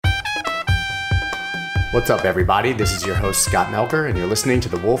What's up, everybody? This is your host, Scott Melker, and you're listening to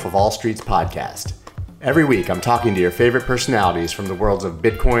the Wolf of All Streets podcast. Every week, I'm talking to your favorite personalities from the worlds of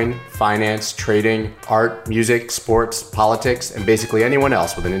Bitcoin, finance, trading, art, music, sports, politics, and basically anyone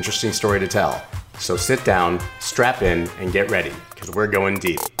else with an interesting story to tell. So sit down, strap in, and get ready, because we're going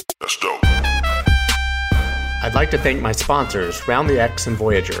deep. Let's go. I'd like to thank my sponsors, Round the X and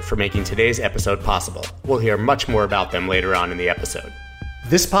Voyager, for making today's episode possible. We'll hear much more about them later on in the episode.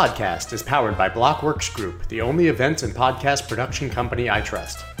 This podcast is powered by Blockworks Group, the only events and podcast production company I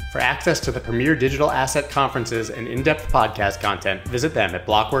trust. For access to the premier digital asset conferences and in-depth podcast content, visit them at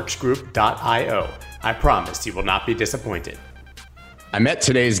blockworksgroup.io. I promise you will not be disappointed. I met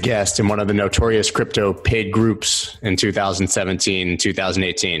today's guest in one of the notorious crypto paid groups in 2017 and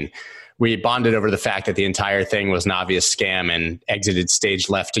 2018. We bonded over the fact that the entire thing was an obvious scam and exited stage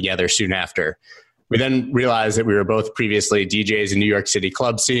left together soon after. We then realized that we were both previously DJs in New York City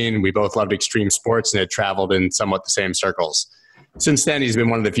club scene. We both loved extreme sports and had traveled in somewhat the same circles. Since then, he's been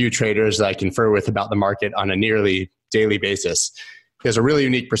one of the few traders that I confer with about the market on a nearly daily basis. He has a really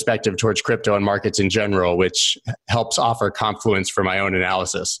unique perspective towards crypto and markets in general, which helps offer confluence for my own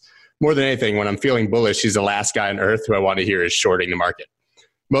analysis. More than anything, when I'm feeling bullish, he's the last guy on earth who I want to hear is shorting the market.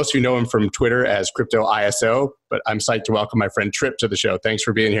 Most of you know him from Twitter as CryptoISO, but I'm psyched to welcome my friend Trip to the show. Thanks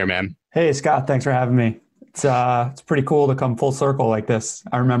for being here, man. Hey, Scott. Thanks for having me. It's pretty cool to come full circle like this.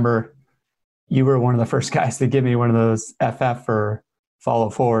 I remember you were one of the first guys to give me one of those FF or follow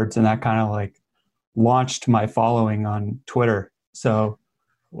forwards, and that kind of like launched my following on Twitter. So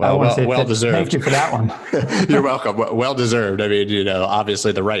well deserved. Thank you for that one. You're welcome. Well deserved. I mean,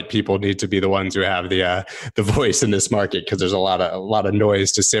 obviously the right people need to be the ones who have the voice in this market, because there's a lot of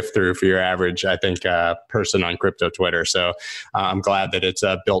noise to sift through for your average, I think, person on crypto Twitter. So I'm glad that it's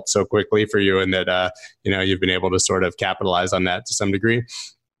built so quickly for you, and that you've been able to sort of capitalize on that to some degree.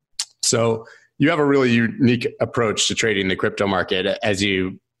 So you have a really unique approach to trading the crypto market,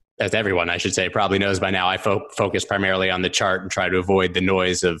 as everyone, I should say, probably knows by now. I focus primarily on the chart and try to avoid the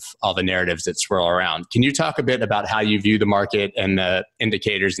noise of all the narratives that swirl around. Can you talk a bit about how you view the market and the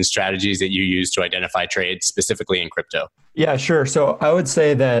indicators and strategies that you use to identify trades, specifically in crypto? Yeah, sure. So I would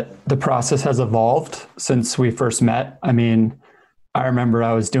say that the process has evolved since we first met. I mean, I remember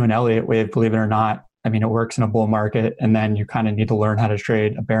I was doing Elliott Wave, believe it or not. I mean, it works in a bull market, and then you kind of need to learn how to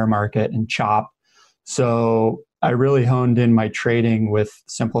trade a bear market and chop. So I really honed in my trading with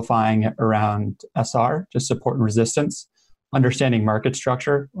simplifying it around SR, just support and resistance, understanding market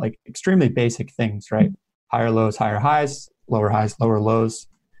structure, like extremely basic things, right? Higher lows, higher highs, lower lows,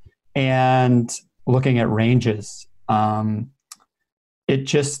 and looking at ranges. It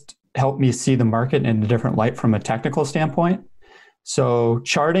just helped me see the market in a different light from a technical standpoint. So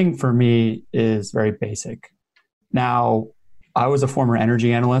charting for me is very basic. Now, I was a former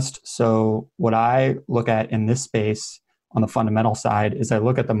energy analyst, so what I look at in this space on the fundamental side is I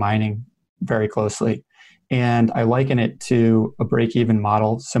look at the mining very closely, and I liken it to a break-even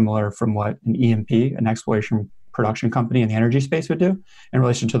model similar from what an E&P, an exploration production company in the energy space, would do in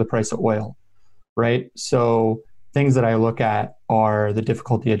relation to the price of oil, right? So things that I look at are the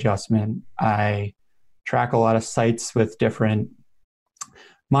difficulty adjustment. I track a lot of sites with different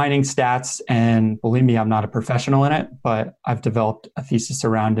mining stats, and believe me, I'm not a professional in it, but I've developed a thesis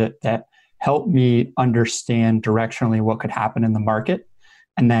around it that helped me understand directionally what could happen in the market.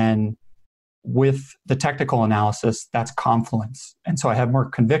 And then with the technical analysis, that's confluence. And so I have more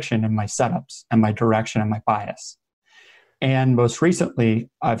conviction in my setups and my direction and my bias. And most recently,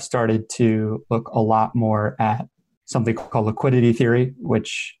 I've started to look a lot more at something called liquidity theory,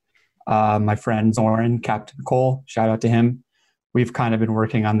 which my friend Zoran, Captain Cole, shout out to him, we've kind of been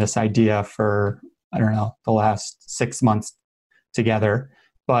working on this idea for, the last 6 months together.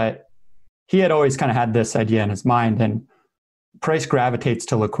 But he had always kind of had this idea in his mind, and price gravitates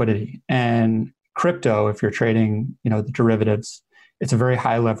to liquidity. And crypto, if you're trading, the derivatives, it's a very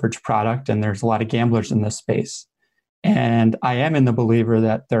high leverage product, and there's a lot of gamblers in this space. And I am in the believer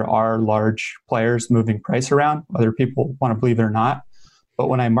that there are large players moving price around, whether people want to believe it or not. But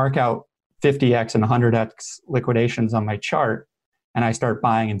when I mark out 50x and 100x liquidations on my chart, and I start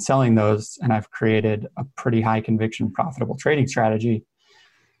buying and selling those, and I've created a pretty high conviction, profitable trading strategy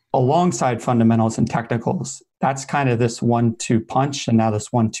alongside fundamentals and technicals. That's kind of this 1-2 punch, and now this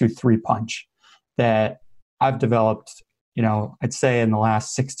 1-2-3 punch that I've developed, I'd say in the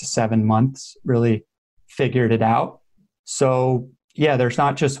last 6 to 7 months, really figured it out. So yeah, there's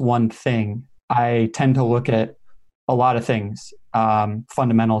not just one thing. I tend to look at a lot of things,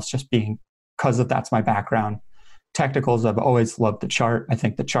 fundamentals just being, because that's my background. Technicals, I've always loved the chart. I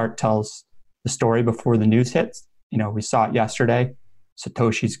think the chart tells the story before the news hits. We saw it yesterday.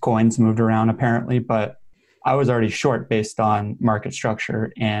 Satoshi's coins moved around apparently, but I was already short based on market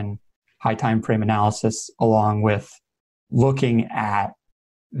structure and high time frame analysis, along with looking at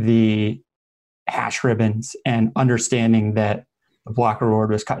the hash ribbons and understanding that the block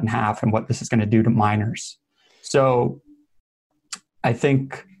reward was cut in half and what this is going to do to miners. So I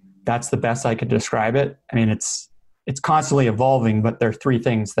think that's the best I could describe it. I mean, it's constantly evolving, but there are three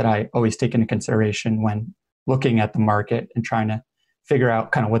things that I always take into consideration when looking at the market and trying to figure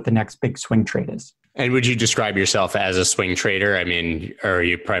out kind of what the next big swing trade is. And would you describe yourself as a swing trader? I mean, are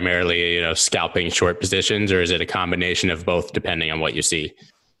you primarily, scalping short positions, or is it a combination of both depending on what you see?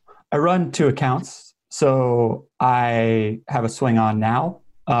 I run two accounts. So I have a swing on now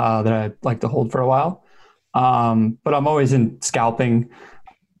that I'd like to hold for a while. But I'm always in scalping.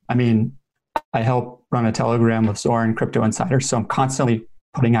 I mean, I help run a Telegram with Soren Crypto Insiders. So I'm constantly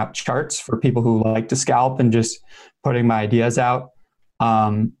putting out charts for people who like to scalp and just putting my ideas out.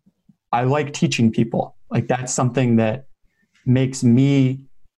 I like teaching people. Like, that's something that makes me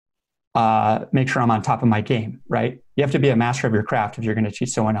make sure I'm on top of my game, right? You have to be a master of your craft if you're going to teach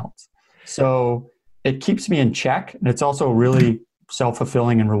someone else. So it keeps me in check. And it's also really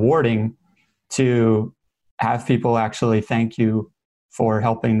self-fulfilling and rewarding to have people actually thank you for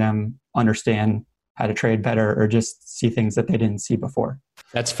helping them understand how to trade better or just see things that they didn't see before.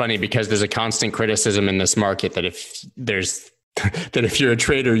 That's funny, because there's a constant criticism in this market that if you're a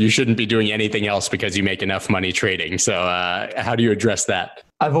trader, you shouldn't be doing anything else because you make enough money trading. So how do you address that?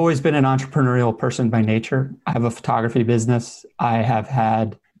 I've always been an entrepreneurial person by nature. I have a photography business. I have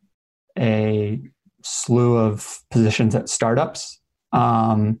had a slew of positions at startups.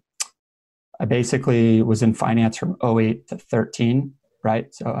 I basically was in finance from 08 to 13,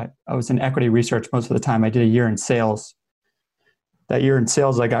 right? So I was in equity research most of the time. I did a year in sales. That year in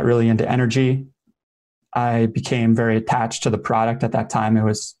sales, I got really into energy. I became very attached to the product at that time. It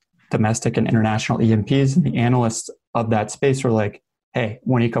was domestic and international E&Ps, and the analysts of that space were like, hey,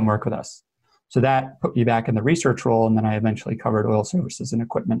 when do you come work with us? So that put me back in the research role, and then I eventually covered oil services and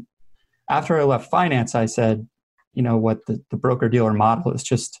equipment. After I left finance, I said, you know what, the broker-dealer model is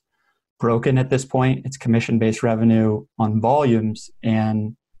just broken at this point. It's commission-based revenue on volumes,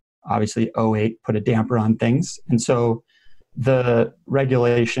 and obviously 08 put a damper on things. And so the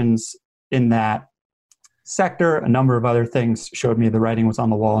regulations in that sector, a number of other things showed me the writing was on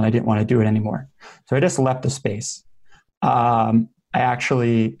the wall, and I didn't want to do it anymore. So I just left the space. I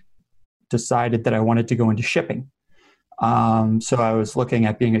actually decided that I wanted to go into shipping. So I was looking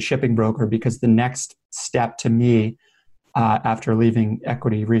at being a shipping broker, because the next step to me after leaving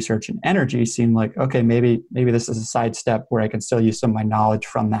equity research and energy seemed like, okay, maybe this is a side step where I can still use some of my knowledge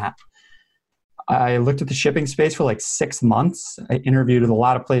from that. I looked at the shipping space for like 6 months. I interviewed at a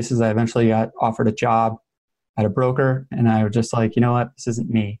lot of places. I eventually got offered a job at a broker, and I was just like, you know what, this isn't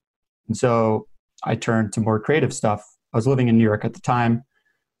me. And so I turned to more creative stuff. I was living in New York at the time.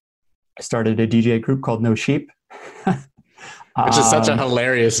 I started a DJ group called No Sheep. Which is such a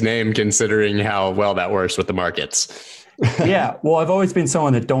hilarious name, considering how well that works with the markets. Yeah. Well, I've always been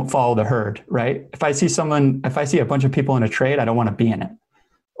someone that don't follow the herd, right? If I see a bunch of people in a trade, I don't want to be in it.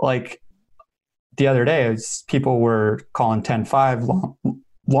 Like the other day, people were calling 10-5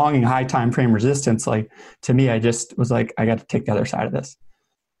 longing high time frame resistance. Like, to me, I just was like, I got to take the other side of this.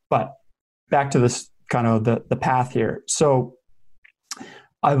 But back to this kind of the path here. So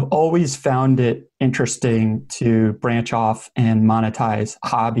I've always found it interesting to branch off and monetize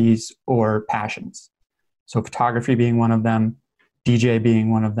hobbies or passions. So photography being one of them, DJ being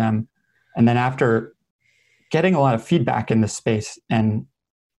one of them. And then after getting a lot of feedback in this space and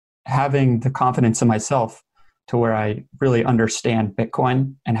having the confidence in myself to where I really understand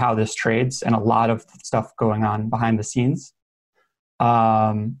Bitcoin and how this trades and a lot of stuff going on behind the scenes,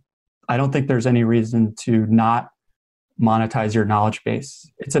 I don't think there's any reason to not monetize your knowledge base.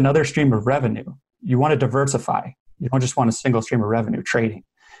 It's another stream of revenue. You want to diversify. You don't just want a single stream of revenue trading.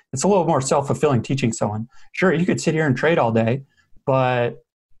 It's a little more self-fulfilling teaching someone. Sure, you could sit here and trade all day, but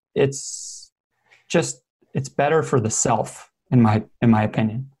it's better for the self, in my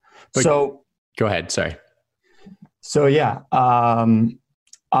opinion. But so go ahead. Sorry. So yeah, I'm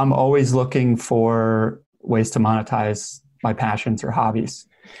always looking for ways to monetize my passions or hobbies.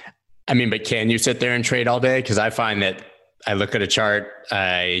 I mean, but can you sit there and trade all day? Because I find that I look at a chart,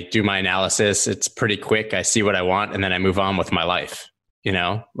 I do my analysis, it's pretty quick. I see what I want, and then I move on with my life.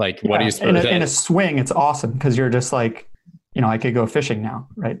 What do you suppose? In a swing, it's awesome because you're just like, I could go fishing now,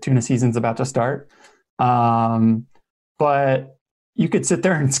 right? Tuna season's about to start. But you could sit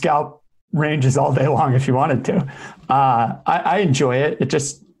there and scalp ranges all day long if you wanted to. I enjoy it.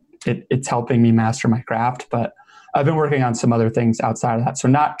 It's helping me master my craft, but I've been working on some other things outside of that. So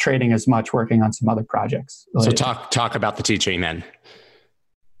not trading as much, working on some other projects. So talk about the teaching then.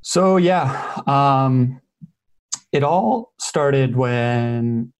 So it all started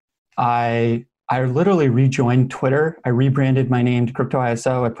when I literally rejoined Twitter. I rebranded my name to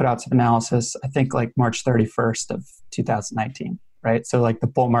CryptoISO. I put out some analysis, I think like March 31st of 2019, right? So like the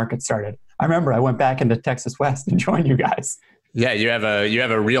bull market started. I remember I went back into Texas West and joined you guys. Yeah, you have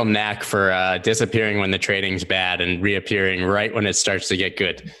a real knack for disappearing when the trading's bad and reappearing right when it starts to get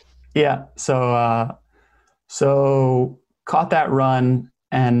good. Yeah. So caught that run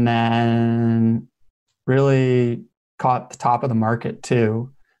and then really caught the top of the market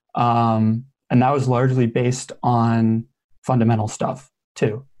too. And that was largely based on fundamental stuff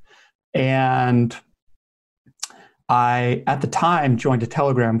too. And I, at the time, joined a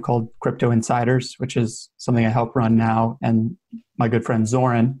Telegram called Crypto Insiders, which is something I help run now. And my good friend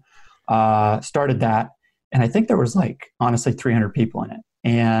Zoran started that. And I think there was like, honestly, 300 people in it.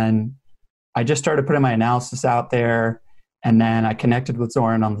 And I just started putting my analysis out there. And then I connected with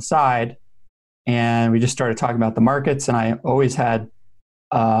Zoran on the side. And we just started talking about the markets. And I always had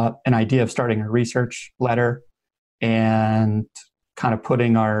an idea of starting a research letter and kind of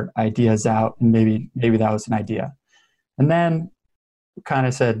putting our ideas out. And maybe that was an idea. And then kind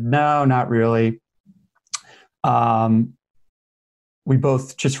of said, no, not really. We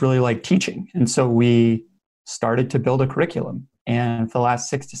both just really like teaching. And so we started to build a curriculum. And for the last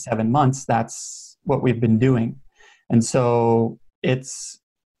 6 to 7 months, that's what we've been doing. And so it's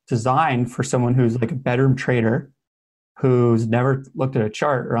designed for someone who's like a bedroom trader, who's never looked at a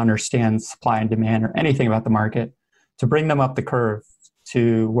chart or understands supply and demand or anything about the market, to bring them up the curve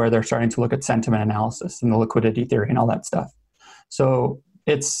to where they're starting to look at sentiment analysis and the liquidity theory and all that stuff. So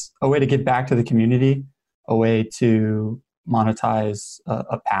it's a way to give back to the community, a way to monetize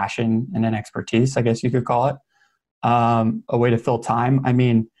a passion and an expertise, I guess you could call it, a way to fill time. I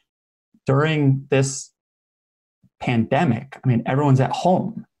mean, during this pandemic, everyone's at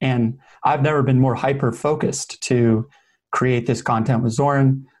home, and I've never been more hyper-focused to create this content with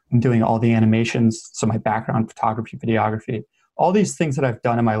Zoran. I'm doing all the animations, so my background, photography, videography, all these things that I've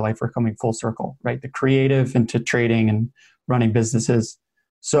done in my life are coming full circle, right? The creative into trading and running businesses.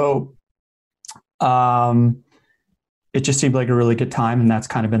 So it just seemed like a really good time, and that's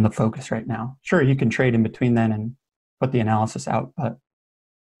kind of been the focus right now. Sure, you can trade in between then and put the analysis out, but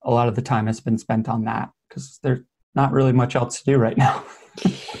a lot of the time has been spent on that because there's not really much else to do right now.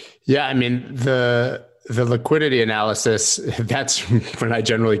 Yeah, the liquidity analysis, that's when I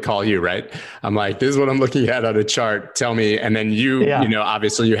generally call you, right? I'm like, this is what I'm looking at on a chart. Tell me. And then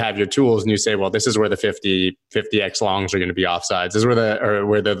obviously you have your tools and you say, well, this is where the 50x longs are going to be offsides. This is where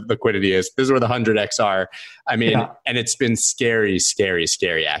the liquidity is. This is where the 100x are. And it's been scary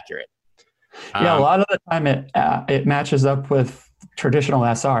accurate. Yeah, a lot of the time it matches up with traditional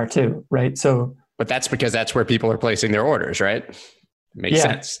SR too, right? So, but that's because that's where people are placing their orders, right? Makes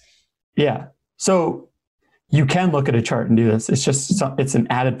sense. Yeah. So you can look at a chart and do this. It's just, it's an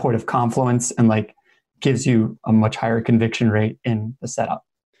added point of confluence and like gives you a much higher conviction rate in the setup.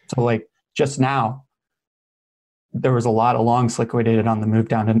 So like just now, there was a lot of longs liquidated on the move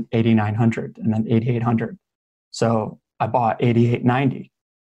down to 8,900 and then 8,800. So I bought 8,890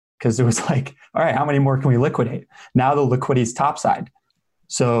 because it was like, all right, how many more can we liquidate? Now the liquidity is topside.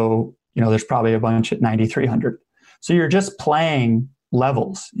 So, there's probably a bunch at 9,300. So you're just playing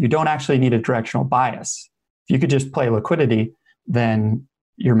levels. You don't actually need a directional bias. If you could just play liquidity, then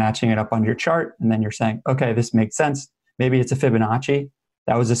you're matching it up on your chart. And then you're saying, okay, this makes sense. Maybe it's a Fibonacci.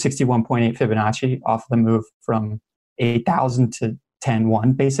 That was a 61.8 Fibonacci off the move from 8,000 to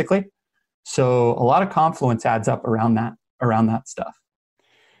 10,1 basically. So a lot of confluence adds up around that stuff.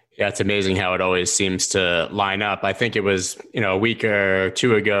 Yeah, it's amazing how it always seems to line up. I think it was, a week or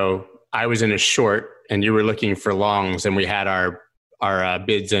two ago, I was in a short and you were looking for longs, and we had our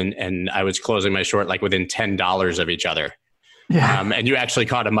bids and I was closing my short like within $10 of each other. Yeah. And you actually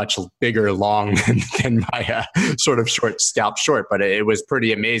caught a much bigger long than my sort of short scalp short, but it was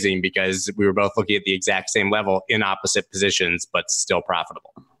pretty amazing because we were both looking at the exact same level in opposite positions, but still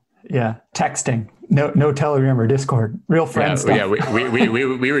profitable. Yeah, texting, no Telegram or Discord, real friends. Yeah,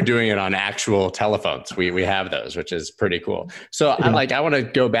 we were doing it on actual telephones. We have those, which is pretty cool. So I want to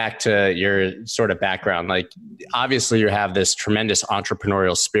go back to your sort of background. Like, obviously, you have this tremendous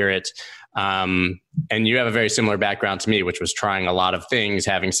entrepreneurial spirit, and you have a very similar background to me, which was trying a lot of things,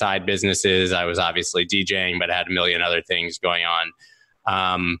 having side businesses. I was obviously DJing, but I had a million other things going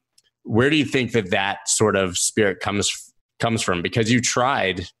on. Where do you think that sort of spirit comes from? Because you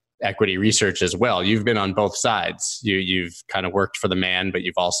tried equity research as well. You've been on both sides. You've kind of worked for the man, but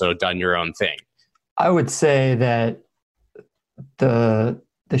you've also done your own thing. I would say that the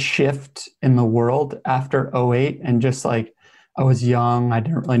shift in the world after '08, and just like I was young, I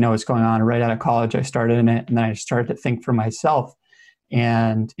didn't really know what's going on. Right out of college, I started in it, and then I started to think for myself.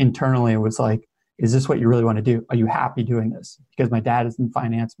 And internally, it was like, is this what you really want to do? Are you happy doing this? Because my dad is in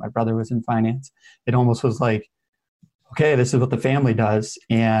finance, my brother was in finance. It almost was like, okay, this is what the family does.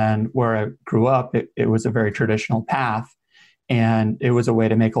 And where I grew up, it was a very traditional path, and it was a way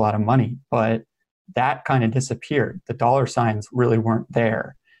to make a lot of money. But that kind of disappeared. The dollar signs really weren't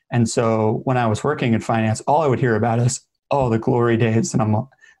there. And so when I was working in finance, all I would hear about is, oh, the glory days. And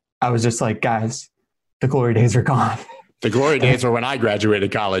I was just like, guys, the glory days are gone. The glory days were when I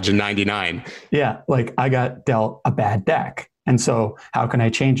graduated college in 99. Yeah, like I got dealt a bad deck. And so how can I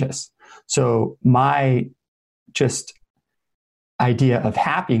change this? So my just idea of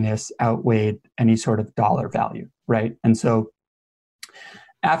happiness outweighed any sort of dollar value, right? And so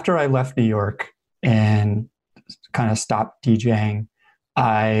after I left New York and kind of stopped DJing,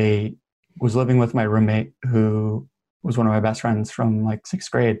 I was living with my roommate who was one of my best friends from like sixth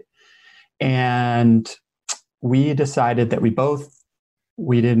grade. And we decided that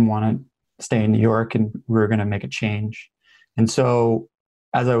we didn't want to stay in New York, and we were going to make a change. And so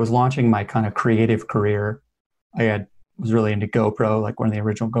as I was launching my kind of creative career, was really into GoPro, like one of the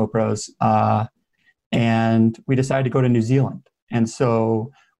original GoPros. And we decided to go to New Zealand. And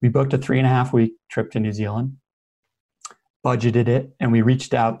so we booked a 3.5-week trip to New Zealand, budgeted it, and we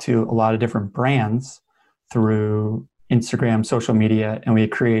reached out to a lot of different brands through Instagram, social media, and we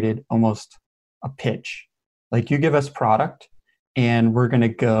created almost a pitch. Like, you give us product and we're going to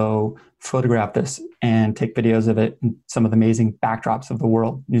go photograph this and take videos of it in some of the amazing backdrops of the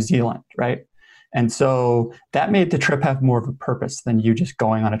world, New Zealand, right? And so that made the trip have more of a purpose than you just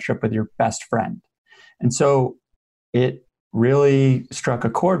going on a trip with your best friend. And so it really struck a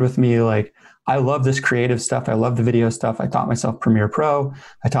chord with me. Like, I love this creative stuff. I love the video stuff. I taught myself Premiere Pro.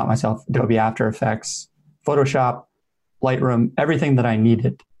 I taught myself Adobe After Effects, Photoshop, Lightroom, everything that I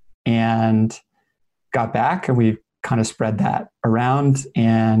needed. And got back, and we kind of spread that around,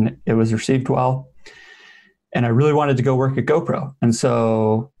 and it was received well. And I really wanted to go work at GoPro. And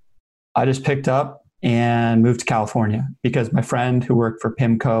so I just picked up and moved to California because my friend who worked for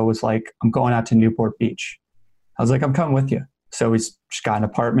PIMCO was like, I'm going out to Newport Beach. I was like, I'm coming with you. So we just got an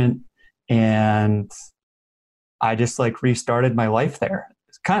apartment, and I just like restarted my life there.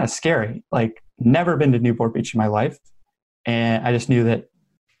 It's kind of scary. Like, never been to Newport Beach in my life. And I just knew that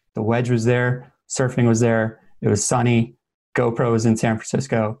the wedge was there. Surfing was there. It was sunny. GoPro was in San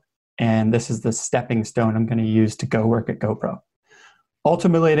Francisco. And this is the stepping stone I'm going to use to go work at GoPro.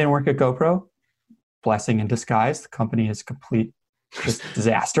 Ultimately, I didn't work at GoPro. Blessing in disguise. The company is complete just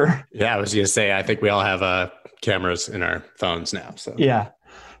disaster. Yeah, I was going to say, I think we all have cameras in our phones now. So yeah.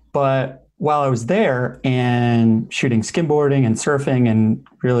 But while I was there and shooting skimboarding and surfing and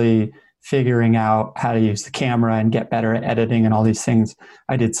really figuring out how to use the camera and get better at editing and all these things,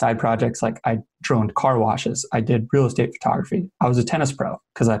 I did side projects. Like, I droned car washes. I did real estate photography. I was a tennis pro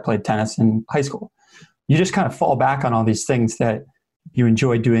because I played tennis in high school. You just kind of fall back on all these things that you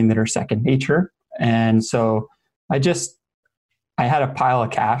enjoy doing that are second nature. And so I had a pile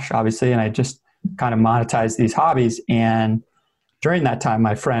of cash, obviously, and I just kind of monetized these hobbies. And during that time,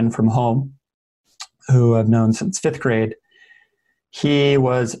 my friend from home, who I've known since fifth grade, he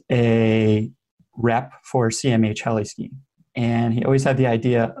was a rep for CMH heli skiing. And he always had the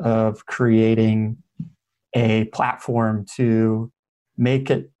idea of creating a platform to make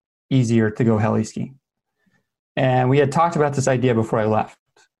it easier to go heli skiing. And we had talked about this idea before I left.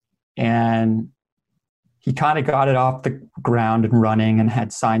 And he kind of got it off the ground and running, and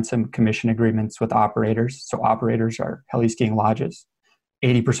had signed some commission agreements with operators. So operators are heli skiing lodges.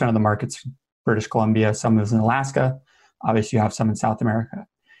 80% of the market's British Columbia, some is in Alaska. Obviously, you have some in South America.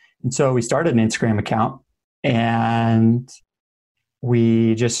 And so we started an Instagram account, and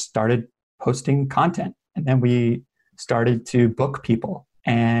we just started posting content. And then we started to book people.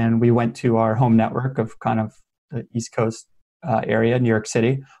 And we went to our home network of kind of the East Coast area, New York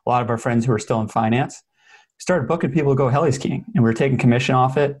City. A lot of our friends who are still in finance started booking people to go heli skiing, and we were taking commission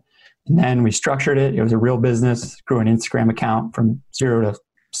off it. And then we structured it. It was a real business, grew an Instagram account from 0 to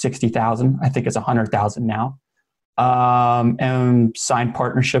 60,000. I think it's 100,000 now. And signed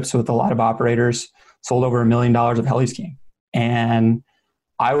partnerships with a lot of operators, sold over $1 million of heli skiing. And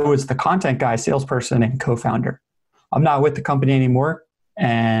I was the content guy, salesperson, and co-founder. I'm not with the company anymore,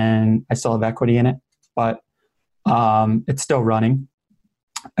 and I still have equity in it, but it's still running.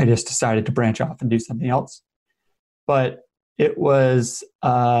 I just decided to branch off and do something else. But it was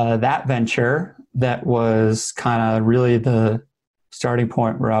that venture that was kind of really the starting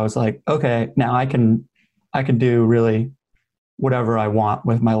point where I was like, okay, now I can do really whatever I want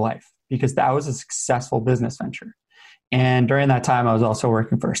with my life, because that was a successful business venture. And during that time, I was also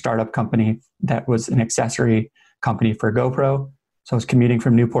working for a startup company that was an accessory company for GoPro. So I was commuting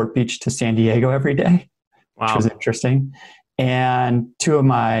from Newport Beach to San Diego every day, which was interesting. And two of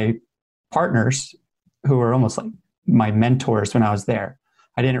my partners, who were almost like my mentors when I was there,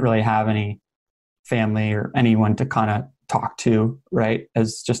 I didn't really have any family or anyone to kind of talk to, right?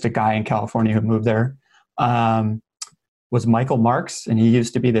 As just a guy in California who moved there, was Michael Marks. And he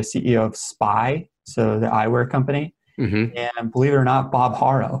used to be the CEO of Spy, so the eyewear company. Mm-hmm. And believe it or not, Bob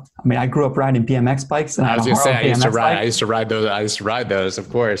Haro. I mean, I grew up riding BMX bikes, and I was going to say, I used to ride those, of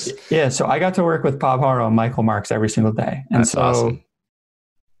course. Yeah. So I got to work with Bob Haro and Michael Marks every single day. And that's awesome.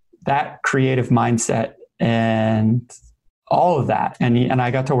 That creative mindset and all of that. And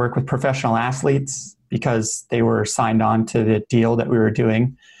I got to work with professional athletes because they were signed on to the deal that we were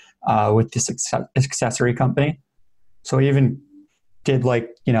doing with this accessory company. So I even did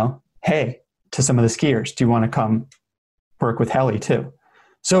hey, to some of the skiers, do you want to come work with Heli too?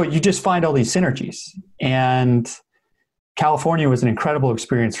 So you just find all these synergies. And California was an incredible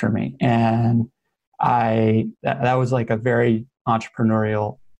experience for me. And that was like a very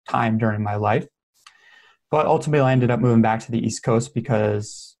entrepreneurial time during my life. But ultimately, I ended up moving back to the East Coast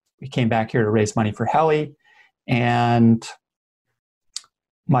because we came back here to raise money for Heli. And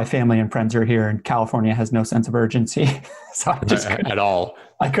my family and friends are here, and California has no sense of urgency. So I just at all.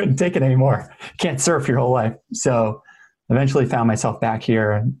 I couldn't take it anymore. Can't surf your whole life. So eventually found myself back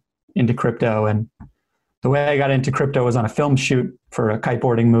here and into crypto. And the way I got into crypto was on a film shoot for a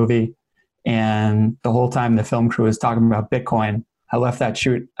kiteboarding movie. And the whole time the film crew was talking about Bitcoin, I left that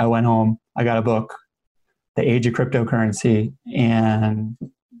shoot. I went home. I got a book, The Age of Cryptocurrency. And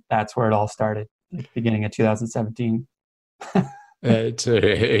that's where it all started, at the beginning of 2017. It's an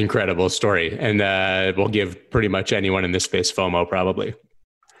incredible story. And we'll give pretty much anyone in this space FOMO probably.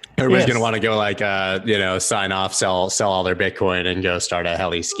 Everybody's going to want to go sign off, sell all their Bitcoin and go start a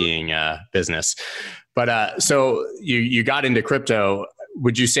heli skiing business. But so you got into crypto.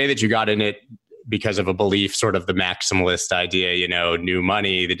 Would you say that you got in it because of a belief, sort of the maximalist idea, new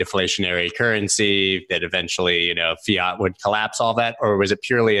money, the deflationary currency, that eventually, fiat would collapse, all that? Or was it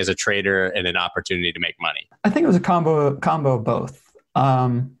purely as a trader and an opportunity to make money? I think it was a combo of both.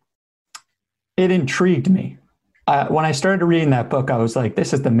 It intrigued me. When I started reading that book, I was like,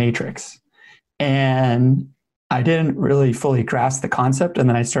 this is the Matrix. And I didn't really fully grasp the concept. And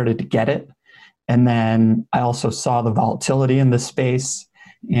then I started to get it. And then I also saw the volatility in the space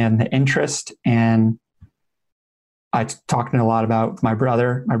and the interest. And I talked a lot about my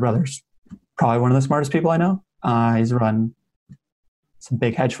brother. My brother's probably one of the smartest people I know. He's run some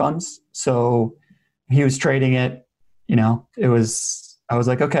big hedge funds. So he was trading it, I was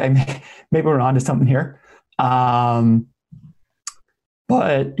like, okay, maybe we're onto something here. But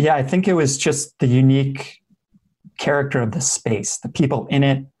yeah, I think it was just the unique character of the space, the people in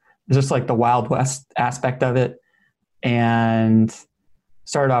it. It's just like the Wild West aspect of it. And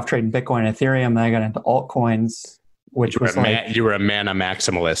started off trading Bitcoin and Ethereum. Then I got into altcoins, which was you were a mana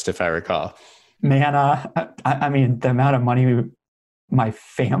maximalist, if I recall. Mana. I mean, the amount of money my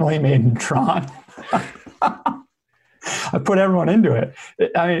family made in Tron. I put everyone into it.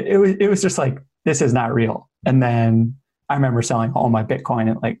 I mean, it was just like, this is not real. And then I remember selling all my Bitcoin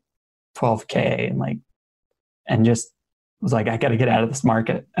at like 12K and just was like, I got to get out of this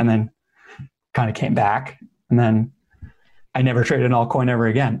market. And then kind of came back. And then I never traded an altcoin ever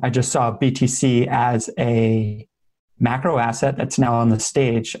again. I just saw BTC as a macro asset that's now on the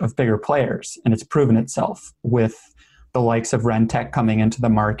stage of bigger players. And it's proven itself with the likes of Rentec coming into the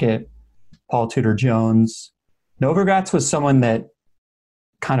market, Paul Tudor Jones. Novogratz was someone that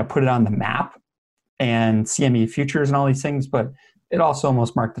kind of put it on the map, and CME futures and all these things, but it also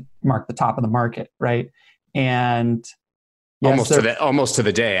almost marked the top of the market, right? And yes, almost to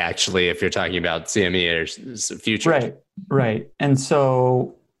the day, actually, if you're talking about CME or futures. Right. And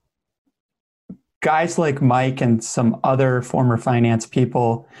so guys like Mike and some other former finance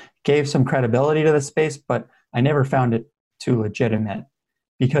people gave some credibility to the space, but I never found it too legitimate,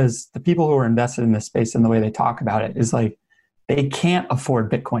 because the people who are invested in this space and the way they talk about it is like, they can't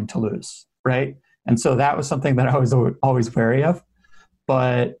afford Bitcoin to lose, right? And so that was something that I was always wary of.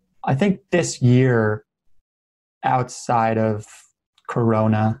 But I think this year, outside of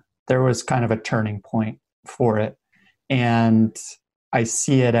Corona, there was kind of a turning point for it. And I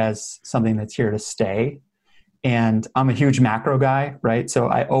see it as something that's here to stay. And I'm a huge macro guy, right? So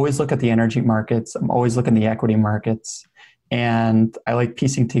I always look at the energy markets. I'm always looking at the equity markets. And I like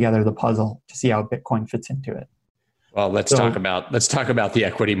piecing together the puzzle to see how Bitcoin fits into it. Well, let's talk about the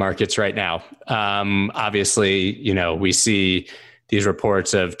equity markets right now. Obviously, we see these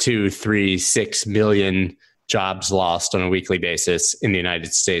reports of 2, 3, 6 million jobs lost on a weekly basis in the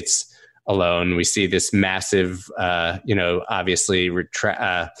United States alone. We see this massive, obviously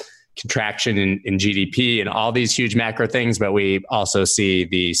contraction in GDP and all these huge macro things, but we also see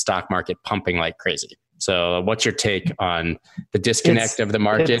the stock market pumping like crazy. So what's your take on the disconnect of the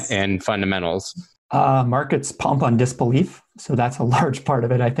market and fundamentals? Markets pump on disbelief. So that's a large part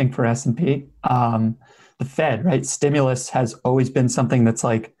of it, I think, for S&P. The Fed, right? Stimulus has always been something that's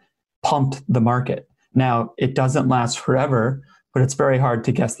like pumped the market. Now, it doesn't last forever, but it's very hard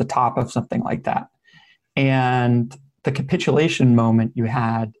to guess the top of something like that. And the capitulation moment you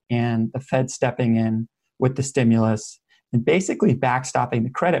had and the Fed stepping in with the stimulus and basically backstopping the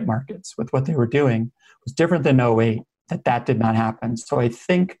credit markets with what they were doing was different than 08, that did not happen. So I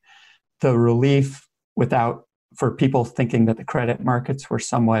think the relief for people thinking that the credit markets were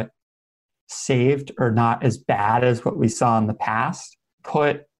somewhat saved or not as bad as what we saw in the past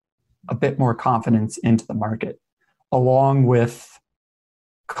put a bit more confidence into the market, along with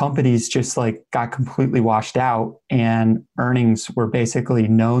companies just like got completely washed out and earnings were basically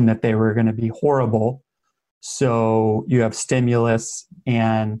known that they were going to be horrible. So you have stimulus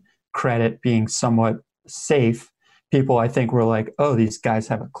and credit being somewhat safe. People, I think, were like, oh, these guys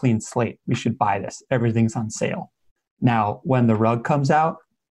have a clean slate. We should buy this. Everything's on sale. Now, when the rug comes out,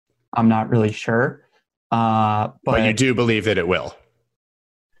 I'm not really sure. But you do believe that it will.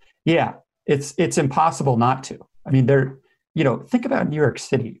 Yeah, it's impossible not to. I mean, think about New York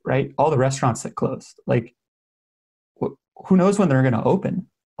City, right? All the restaurants that closed. Like, who knows when they're going to open?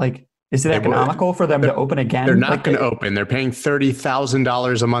 Like, is it economical for them to open again? They're not going to open. They're paying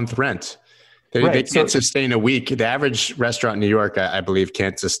 $30,000 a month rent. They can't sustain a week. The average restaurant in New York, I believe,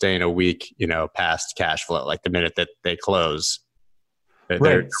 can't sustain a week, past cash flow, like the minute that they close.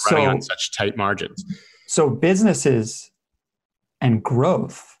 They're running on such tight margins. So businesses and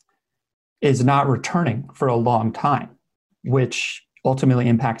growth is not returning for a long time, which ultimately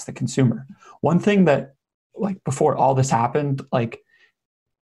impacts the consumer. One thing that, like, before all this happened, like,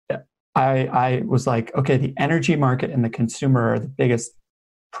 I was like, okay, the energy market and the consumer are the biggest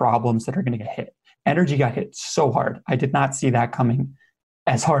problems that are going to get hit. Energy got hit so hard. I did not see that coming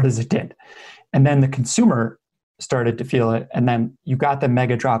as hard as it did. And then the consumer started to feel it. And then you got the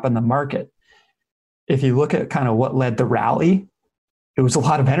mega drop in the market. If you look at kind of what led the rally, it was a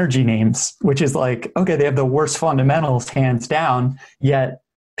lot of energy names, which is like, okay, they have the worst fundamentals hands down, yet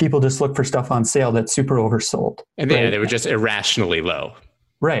people just look for stuff on sale that's super oversold. And they were just irrationally low.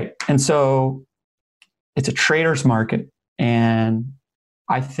 Right. And so it's a trader's market. And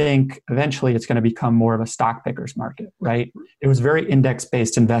I think eventually it's going to become more of a stock picker's market, right? It was very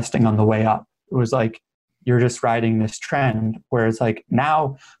index-based investing on the way up. It was like, you're just riding this trend, whereas like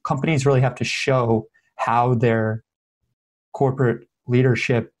now companies really have to show how their corporate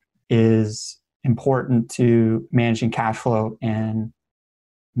leadership is important to managing cash flow and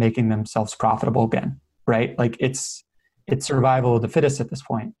making themselves profitable again, right? Like it's survival of the fittest at this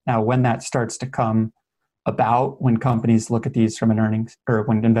point. Now, when that starts to come about, when companies look at these from an earnings, or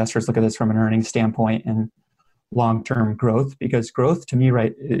when investors look at this from an earnings standpoint and long-term growth, because growth to me,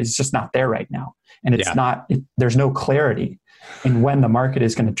 right, is just not there right now. And it's there's no clarity in when the market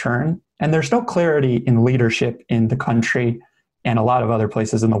is going to turn. And there's no clarity in leadership in the country and a lot of other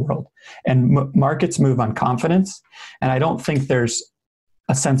places in the world. And markets move on confidence. And I don't think there's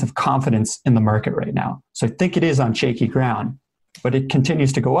a sense of confidence in the market right now. So I think it is on shaky ground, but it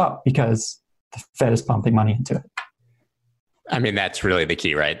continues to go up because the Fed is pumping money into it. I mean, that's really the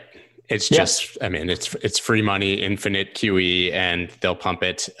key, right? It's just, I mean, it's free money, infinite QE, and they'll pump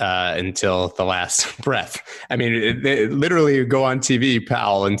it until the last breath. I mean, they literally go on TV,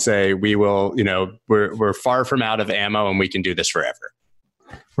 Powell, and say, we will, we're far from out of ammo and we can do this forever.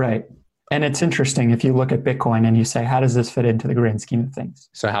 Right. And it's interesting if you look at Bitcoin and you say, how does this fit into the grand scheme of things?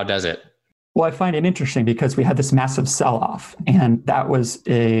 So how does it? Well, I find it interesting because we had this massive sell-off, and that was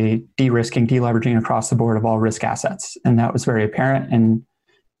a de-risking, deleveraging across the board of all risk assets. And that was very apparent. And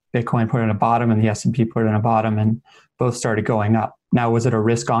Bitcoin put it in a bottom and the S&P put it in a bottom, and both started going up. Now, was it a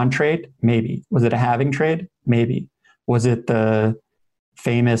risk-on trade? Maybe. Was it a halving trade? Maybe. Was it the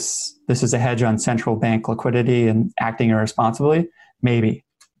famous, this is a hedge on central bank liquidity and acting irresponsibly? Maybe.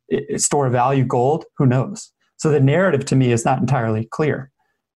 Store of value gold? Who knows? So the narrative to me is not entirely clear.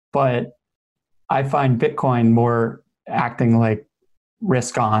 But I find Bitcoin more acting like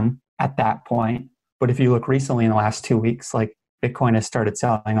risk on at that point. But if you look recently in the last 2 weeks, like Bitcoin has started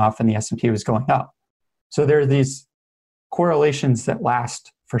selling off and the S&P was going up. So there are these correlations that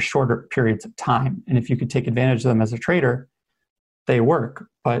last for shorter periods of time. And if you could take advantage of them as a trader, they work,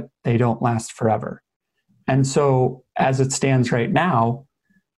 but they don't last forever. And so as it stands right now,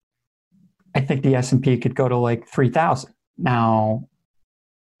 I think the S&P could go to like 3,000. Now,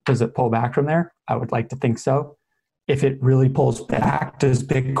 does it pull back from there? I would like to think so. If it really pulls back, does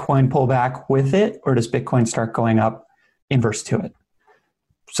Bitcoin pull back with it, or does Bitcoin start going up inverse to it?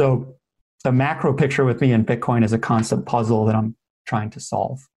 So the macro picture with me in Bitcoin is a constant puzzle that I'm trying to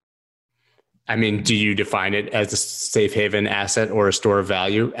solve. I mean, do you define it as a safe haven asset or a store of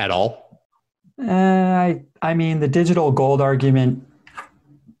value at all? I mean, the digital gold argument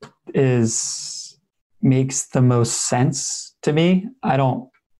makes the most sense to me. I don't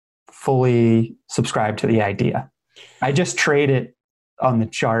fully subscribe to the idea. I just trade it on the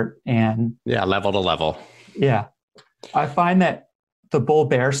chart and level to level. Yeah. I find that the bull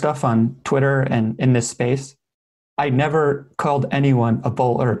bear stuff on Twitter and in this space, I never called anyone a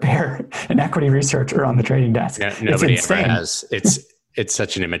bull or a bear in equity research or on the trading desk. No, nobody ever has. It's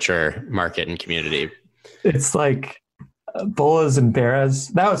such an immature market and community. It's like bulls and bears.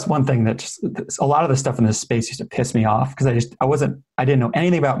 That was one thing that just, a lot of the stuff in this space used to piss me off because I didn't know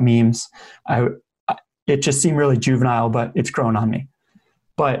anything about memes. It just seemed really juvenile, but it's grown on me.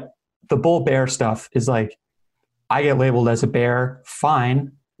 But the bull bear stuff is like, I get labeled as a bear,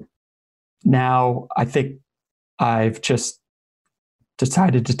 fine. Now I think I've just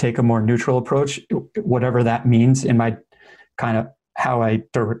decided to take a more neutral approach, whatever that means in my kind of how I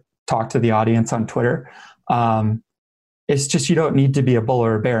talk to the audience on Twitter. It's just, you don't need to be a bull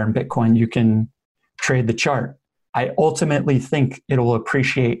or a bear in Bitcoin. You can trade the chart. I ultimately think it'll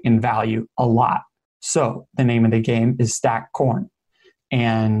appreciate in value a lot. So the name of the game is stack corn.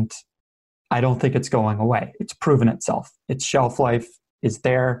 And I don't think it's going away. It's proven itself. Its shelf life is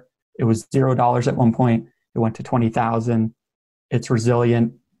there. It was $0 at one point. It went to 20,000. It's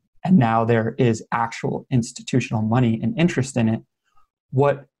resilient. And now there is actual institutional money and interest in it.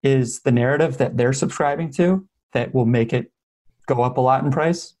 What is the narrative that they're subscribing to that will make it go up a lot in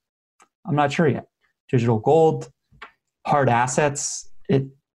price? I'm not sure yet. Digital gold, hard assets, it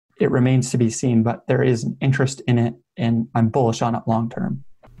remains to be seen, but there is an interest in it, and I'm bullish on it long term.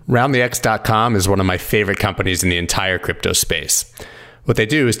 RoundTheX.com is one of my favorite companies in the entire crypto space. What they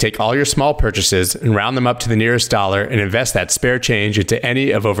do is take all your small purchases and round them up to the nearest dollar and invest that spare change into any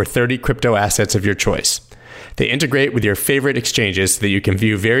of over 30 crypto assets of your choice. They integrate with your favorite exchanges so that you can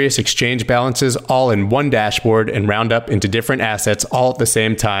view various exchange balances all in one dashboard and round up into different assets all at the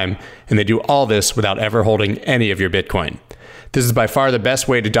same time. And they do all this without ever holding any of your Bitcoin. This is by far the best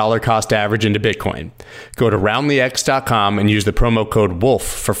way to dollar cost average into Bitcoin. Go to roundthex.com and use the promo code WOLF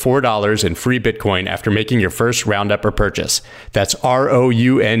for $4 in free Bitcoin after making your first roundup or purchase. That's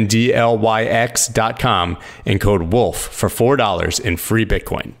ROUNDLYX.com and code WOLF for $4 in free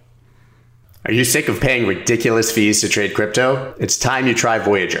Bitcoin. Are you sick of paying ridiculous fees to trade crypto? It's time you try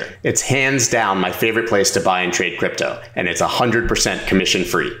Voyager. It's hands down my favorite place to buy and trade crypto, and it's 100% commission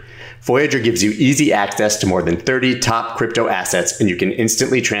free. Voyager gives you easy access to more than 30 top crypto assets, and you can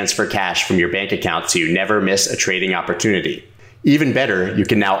instantly transfer cash from your bank account so you never miss a trading opportunity. Even better, you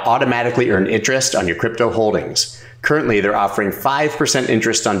can now automatically earn interest on your crypto holdings. Currently, they're offering 5%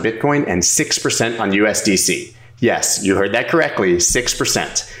 interest on Bitcoin and 6% on USDC. Yes, you heard that correctly,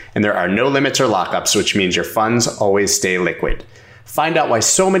 6%. And there are no limits or lockups, which means your funds always stay liquid. Find out why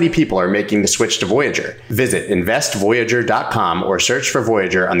so many people are making the switch to Voyager. Visit investvoyager.com or search for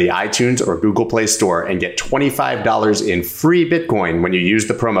Voyager on the iTunes or Google Play Store and get $25 in free Bitcoin when you use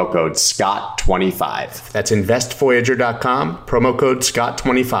the promo code SCOTT25. That's investvoyager.com, promo code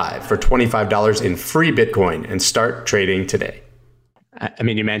SCOTT25 for $25 in free Bitcoin and start trading today. I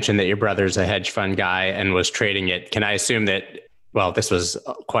mean, you mentioned that your brother's a hedge fund guy and was trading it. Can I assume that, well, this was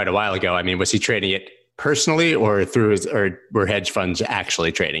quite a while ago. I mean, was he trading it personally or were hedge funds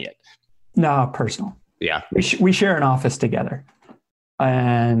actually trading it? No, personal. Yeah. We share an office together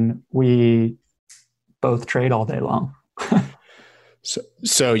and we both trade all day long.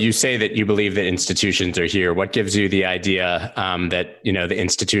 So you say that you believe that institutions are here. What gives you the idea that, the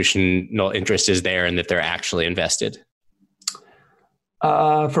institutional interest is there and that they're actually invested?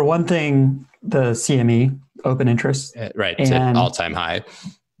 For one thing, the CME open interest. Right. It's at all-time high.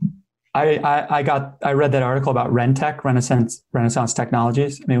 I read that article about Rentech, Renaissance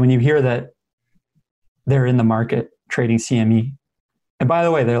Technologies. I mean, when you hear that they're in the market trading CME, and by the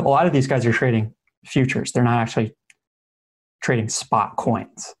way, a lot of these guys are trading futures. They're not actually trading spot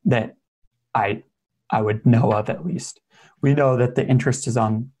coins that I would know of, at least. we know that the interest is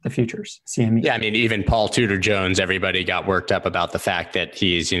on the futures, CME. Yeah, I mean, even Paul Tudor Jones, everybody got worked up about the fact that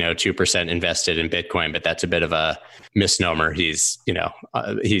he's, 2% invested in Bitcoin, but that's a bit of a misnomer. He's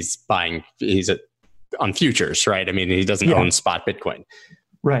on futures, right? I mean, he doesn't own spot Bitcoin.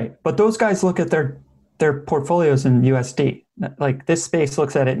 Right. But those guys look at their portfolios in USD. Like this space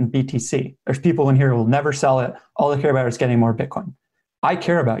looks at it in BTC. There's people in here who will never sell it. All they care about is getting more Bitcoin. I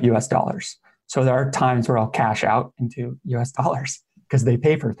care about US dollars. So there are times where I'll cash out into US dollars because they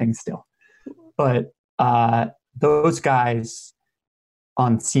pay for things still. But those guys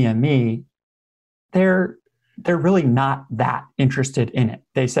on CME, they're really not that interested in it.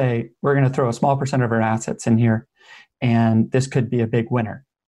 They say, we're going to throw a small percent of our assets in here, and this could be a big winner.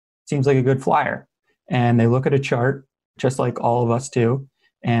 Seems like a good flyer. And they look at a chart, just like all of us do,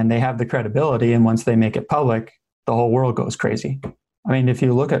 and they have the credibility. And once they make it public, the whole world goes crazy. I mean, if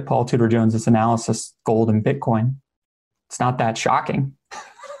you look at Paul Tudor Jones's analysis, gold and Bitcoin, it's not that shocking.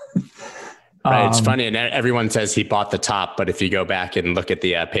 Right. It's funny. And everyone says he bought the top, but if you go back and look at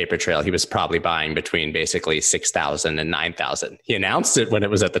the paper trail, he was probably buying between basically 6,000 and 9,000. He announced it when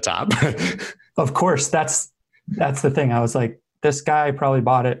it was at the top. Of course, that's the thing. I was like, this guy probably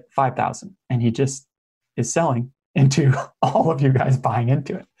bought it 5,000 and he just is selling into all of you guys buying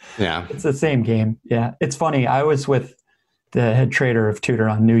into it. Yeah. It's the same game. Yeah. It's funny. I was with the head trader of Tudor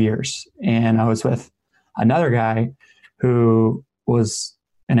on New Year's, and I was with another guy who was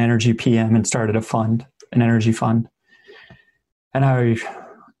an energy PM and started an energy fund. And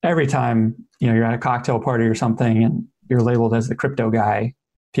every time, you're at a cocktail party or something and you're labeled as the crypto guy,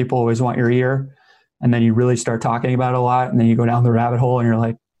 people always want your ear. And then you really start talking about it a lot. And then you go down the rabbit hole and you're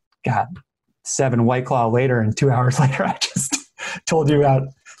like, God, 7 White Claw later and 2 hours later, I just told you about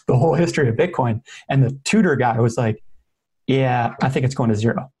the whole history of Bitcoin. And the Tudor guy was like, yeah, I think it's going to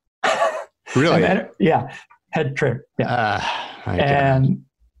zero. Really? Yeah. Head trader. Yeah. And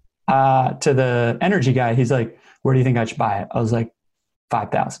to the energy guy, he's like, where do you think I should buy it? I was like,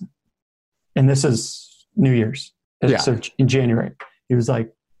 5,000. And this is New Year's. So in January, he was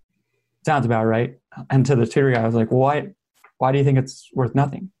like, sounds about right. And to the Tudor guy, I was like, well, why do you think it's worth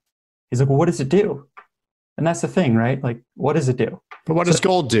nothing? He's like, well, what does it do? And that's the thing, right? Like, what does it do? But what does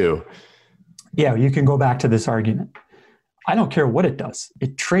gold do? Yeah, you can go back to this argument. I don't care what it does.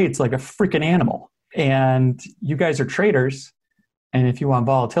 It trades like a freaking animal. And you guys are traders. And if you want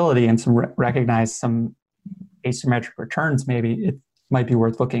volatility and recognize some asymmetric returns, maybe it might be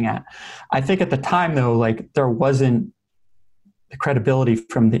worth looking at. I think at the time, though, like there wasn't the credibility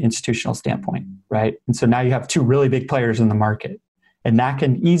from the institutional standpoint, right? And so now you have 2 really big players in the market. And that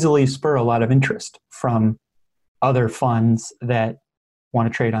can easily spur a lot of interest from other funds that want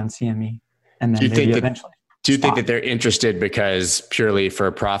to trade on CME. And then maybe eventually. Do you think that they're interested because purely for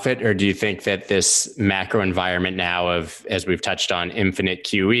profit, or do you think that this macro environment now of, as we've touched on, infinite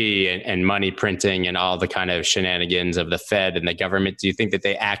QE and money printing and all the kind of shenanigans of the Fed and the government, do you think that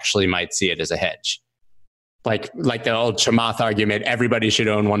they actually might see it as a hedge? Like the old Chamath argument, everybody should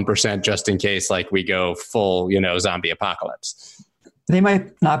own 1% just in case like we go full, zombie apocalypse. They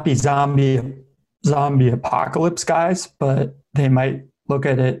might not be zombie apocalypse guys, but they might look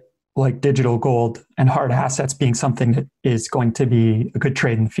at it like digital gold and hard assets being something that is going to be a good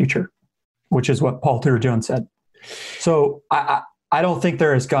trade in the future, which is what Paul Tudor Jones said. So I don't think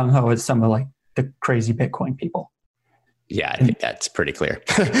they're as gung-ho as some of like the crazy Bitcoin people. Yeah, I think that's pretty clear.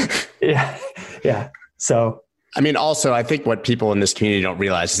 Yeah. So, I mean, also, I think what people in this community don't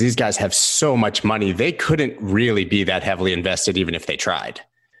realize is these guys have so much money. They couldn't really be that heavily invested even if they tried.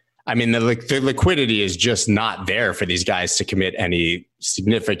 I mean, the liquidity is just not there for these guys to commit any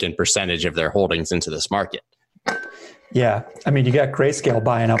significant percentage of their holdings into this market. Yeah. I mean, you got Grayscale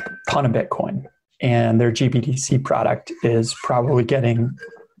buying up a ton of Bitcoin, and their GBTC product is probably getting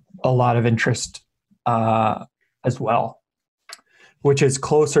a lot of interest as well, which is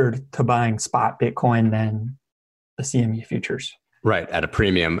closer to buying spot Bitcoin than the CME futures. Right, at a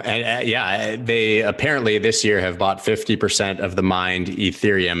premium. And they apparently this year have bought 50% of the mined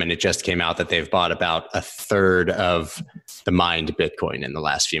Ethereum, and it just came out that they've bought about a third of the mined Bitcoin in the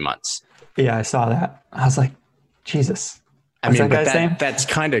last few months. Yeah, I saw that. I was like, Jesus. What's that's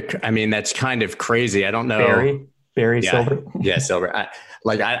kind of crazy. I don't know. Barry Silver. Yeah, Silver.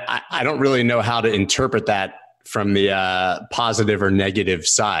 I don't really know how to interpret that from the positive or negative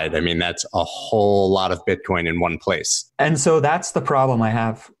side. I mean, that's a whole lot of Bitcoin in one place. And so that's the problem I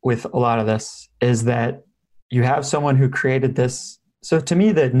have with a lot of this, is that you have someone who created this. So to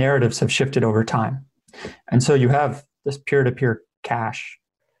me, the narratives have shifted over time. And so you have this peer-to-peer cash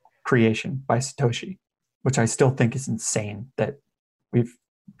creation by Satoshi, which I still think is insane that we've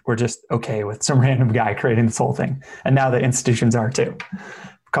we're just okay with some random guy creating this whole thing. And now the institutions are too.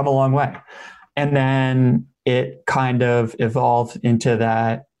 Come a long way. And then it kind of evolved into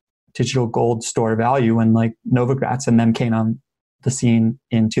that digital gold store value when like Novogratz and them came on the scene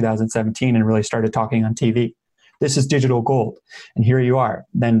in 2017 and really started talking on TV. This is digital gold. And here you are.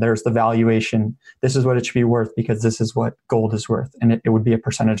 Then there's the valuation. This is what it should be worth because this is what gold is worth. And it would be a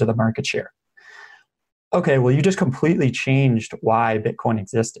percentage of the market share. Okay, well, you just completely changed why Bitcoin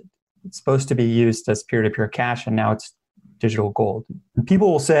existed. It's supposed to be used as peer-to-peer cash, and now it's digital gold. And people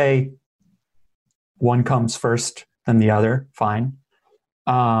will say one comes first than the other, fine.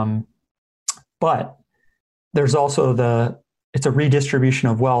 But there's also it's a redistribution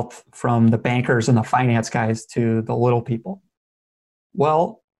of wealth from the bankers and the finance guys to the little people.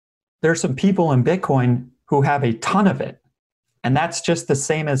 Well, there's some people in Bitcoin who have a ton of it. And that's just the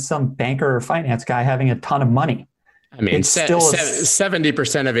same as some banker or finance guy having a ton of money. I mean,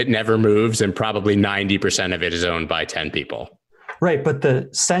 70% of it never moves and probably 90% of it is owned by 10 people. Right. But the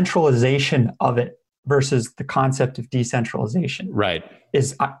centralization of it versus the concept of decentralization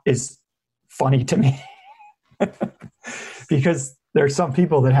is funny to me. Because there's some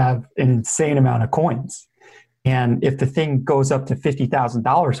people that have an insane amount of coins. And if the thing goes up to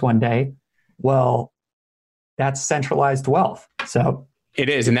 $50,000 one day, well, that's centralized wealth. So it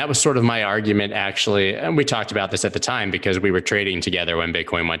is. And that was sort of my argument, actually. And we talked about this at the time because we were trading together when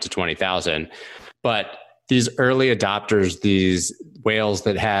Bitcoin went to 20,000. But these early adopters, these whales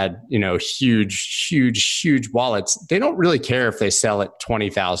that had, huge wallets, they don't really care if they sell at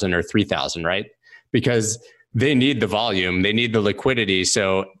 20,000 or 3,000, right? Because they need the volume, they need the liquidity.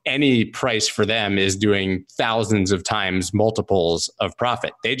 So any price for them is doing thousands of times multiples of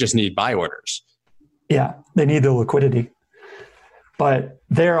profit. They just need buy orders. Yeah, they need the liquidity. But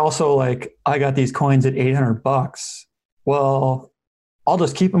they're also like, I got these coins at $800. Well, I'll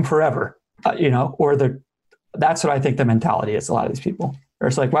just keep them forever, that's what I think the mentality is. A lot of these people are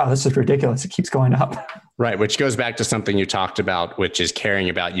just like, wow, this is ridiculous. It keeps going up. Right. Which goes back to something you talked about, which is caring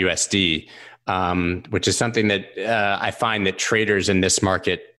about USD, which is something that I find that traders in this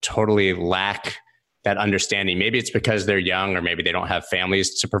market totally lack that understanding. Maybe it's because they're young or maybe they don't have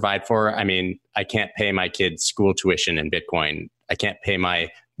families to provide for. I mean, I can't pay my kids' school tuition in Bitcoin. I can't pay my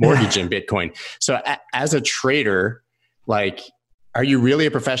mortgage in Bitcoin. So as a trader, like, are you really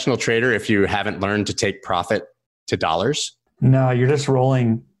a professional trader if you haven't learned to take profit to dollars? No, you're just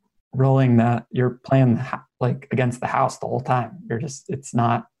rolling that. You're playing like against the house the whole time.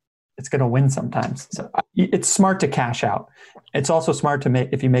 It's going to win sometimes. So it's smart to cash out. It's also smart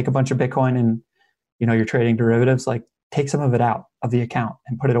to if you make a bunch of Bitcoin and, you're trading derivatives, like take some of it out of the account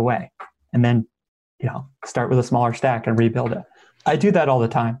and put it away. And then, start with a smaller stack and rebuild it. I do that all the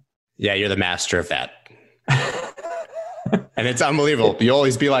time. Yeah, you're the master of that. And it's unbelievable. You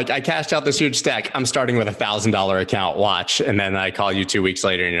always be like, I cashed out this huge stack. I'm starting with $1,000 account, watch. And then I call you 2 weeks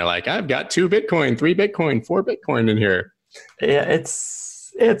later and you're like, I've got 2 Bitcoin, 3 Bitcoin, 4 Bitcoin in here. Yeah,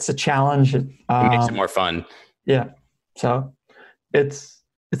 it's a challenge. It makes it more fun. Yeah. So it's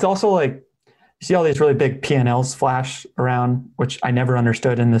also like, you see all these really big P&Ls flash around, which I never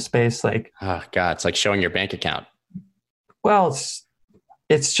understood in this space. Like, oh God, it's like showing your bank account. Well,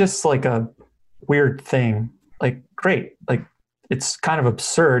 it's just like a weird thing. Like, great. Like, it's kind of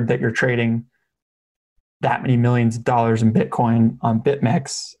absurd that you're trading that many millions of dollars in Bitcoin on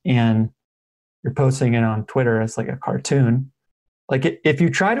BitMEX and you're posting it on Twitter as like a cartoon. Like, if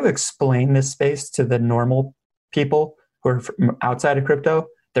you try to explain this space to the normal people who are from outside of crypto,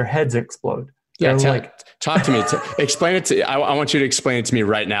 their heads explode. Yeah, talk to me. Explain it to. I want you to explain it to me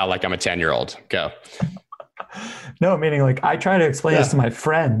right now, like I'm a 10-year-old. Go. No, meaning like I try to explain this to my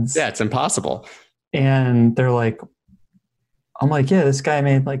friends. Yeah, it's impossible. And they're like, I'm like, yeah, this guy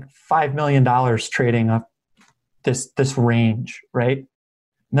made like $5 million trading up this range, right? And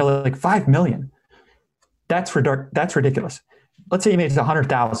they're like, 5 million. That's ridiculous. Let's say you made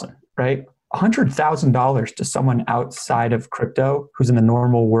 100,000, right? $100,000 to someone outside of crypto who's in the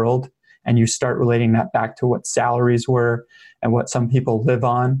normal world, and you start relating that back to what salaries were and what some people live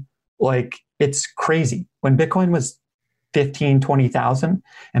on, like it's crazy. When Bitcoin was 15, 20,000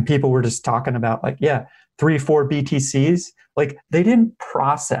 and people were just talking about like, 3-4 BTCs, like they didn't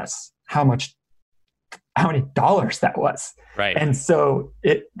process how many dollars that was. Right. And so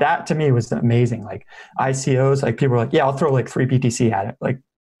that to me was amazing. Like ICOs, like people were like, I'll throw like 3 BTC at it. Like,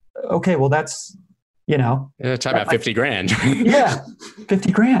 okay, well that's, talk about 50 grand. Yeah.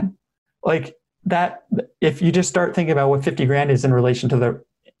 50 grand. Like that, if you just start thinking about what 50 grand is in relation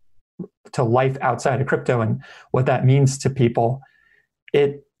to life outside of crypto and what that means to people,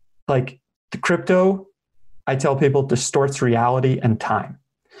 it like the crypto, I tell people, distorts reality and time.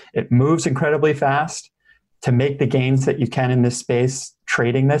 It moves incredibly fast. To make the gains that you can in this space,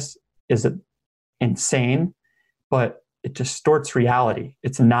 trading this is insane, but it distorts reality.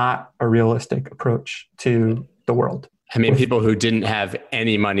 It's not a realistic approach to the world. I mean, people who didn't have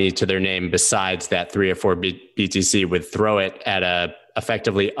any money to their name besides that 3 or 4 BTC would throw it at a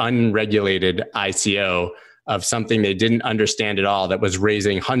effectively unregulated ICO of something they didn't understand at all, that was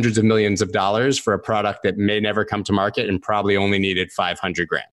raising hundreds of millions of dollars for a product that may never come to market and probably only needed 500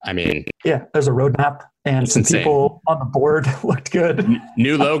 grand. I mean, yeah, there's a roadmap and some insane. People on the board looked good.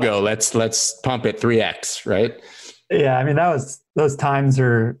 New logo. Let's pump it 3x, right? Yeah. I mean, those times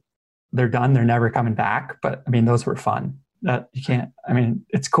they're done. They're never coming back. But I mean, those were fun.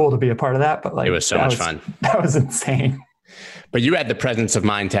 It's cool to be a part of that, but like, it was so much fun. That was insane. But you had the presence of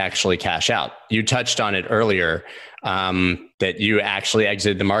mind to actually cash out. You touched on it earlier, that you actually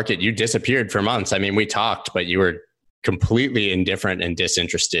exited the market. You disappeared for months. I mean, we talked, but you were completely indifferent and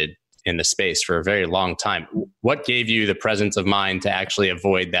disinterested in the space for a very long time. What gave you the presence of mind to actually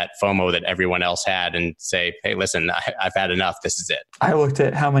avoid that FOMO that everyone else had and say, hey, listen, I've had enough. This is it. I looked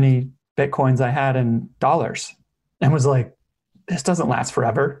at how many Bitcoins I had in dollars and was like, this doesn't last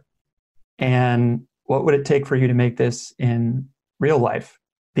forever. And what would it take for you to make this in real life?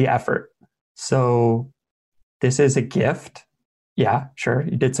 The effort. So this is a gift. Yeah, sure.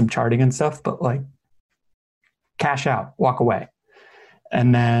 You did some charting and stuff, but like, cash out, walk away.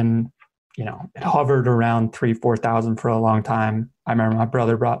 And then, it hovered around 3,000-4,000 for a long time. I remember my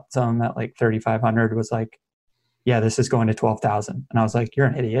brother brought some at like 3,500, was like, yeah, this is going to 12,000. And I was like, you're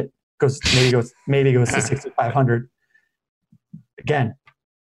an idiot. Maybe goes to 6,500. Again,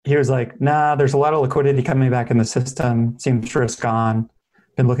 he was like, nah, there's a lot of liquidity coming back in the system. Seems risk on.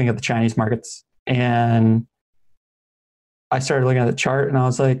 Been looking at the Chinese markets. And I started looking at the chart and I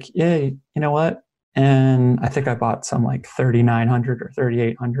was like, yeah, you know what? And I think I bought some like 3,900 or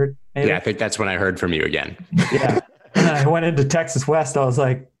 3,800. Maybe. Yeah, I think that's when I heard from you again. Yeah. And then I went into Texas West. I was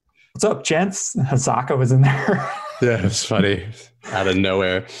like, what's up, gents? Hazaka was in there. Yeah, it's funny. Out of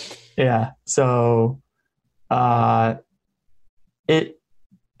nowhere. Yeah. So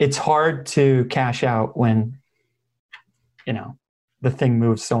it's hard to cash out when, the thing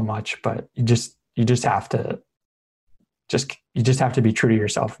moves so much, but you just have to be true to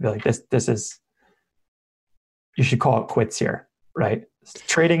yourself. Be like, this is, you should call it quits here, right?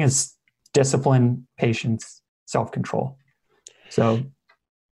 Trading is discipline, patience, self-control. So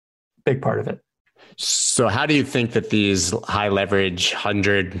big part of it. So how do you think that these high leverage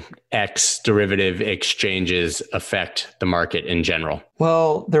 100x derivative exchanges affect the market in general?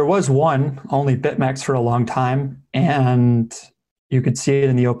 Well, there was one, only BitMEX for a long time. And you could see it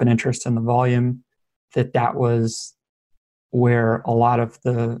in the open interest and the volume that was where a lot of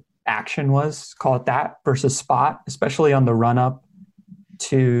the action was, call it that, versus spot, especially on the run up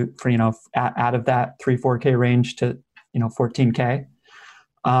out of that 3-4K range to 14K.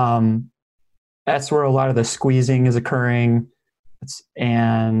 That's where a lot of the squeezing is occurring.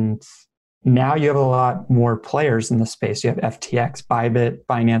 And now you have a lot more players in the space. You have FTX, Bybit,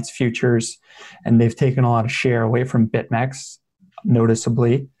 Binance Futures, and they've taken a lot of share away from BitMEX,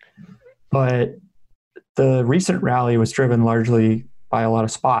 noticeably. But the recent rally was driven largely by a lot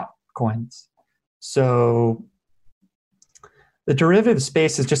of spot coins. So the derivative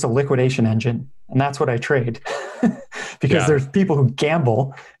space is just a liquidation engine. And that's what I trade. Because there's people who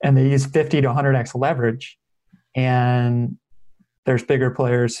gamble and they use 50 to 100x leverage. And there's bigger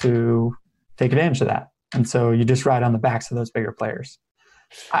players who take advantage of that. And so you just ride on the backs of those bigger players.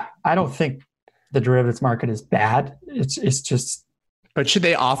 I don't think the derivatives market is bad. It's just... But should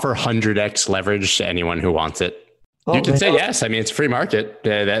they offer 100x leverage to anyone who wants it? Well, you can say yes. I mean, it's a free market.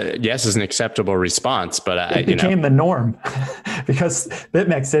 Yes is an acceptable response, but it became the norm because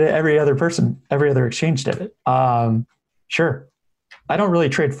BitMEX did it. Every other exchange did it. Sure. I don't really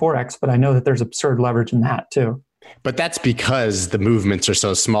trade Forex, but I know that there's absurd leverage in that too. But that's because the movements are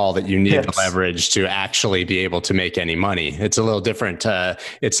so small that you need the leverage to actually be able to make any money. It's a little different.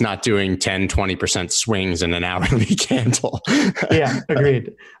 It's not doing 10, 20% swings in an hourly candle. Yeah,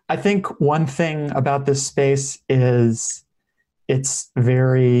 agreed. I think one thing about this space is it's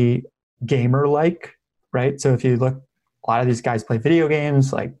very gamer-like, right? So if you look, a lot of these guys play video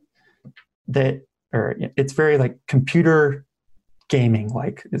games like that, or it's very like computer gaming.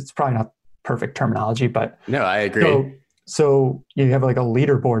 Like it's probably not perfect terminology, but no, I agree. So you have like a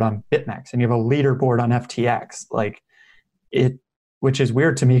leaderboard on BitMEX and you have a leaderboard on FTX, which is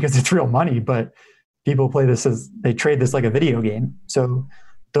weird to me because it's real money, but people they trade this like a video game. So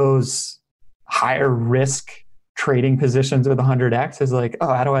those higher risk trading positions with 100x is like,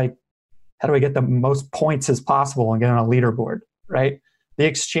 oh, how do I get the most points as possible and get on a leaderboard, right? The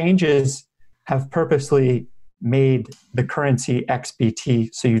exchanges have purposely made the currency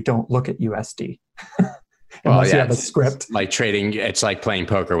XBT so you don't look at USD. Unless you have a script. Like trading, it's like playing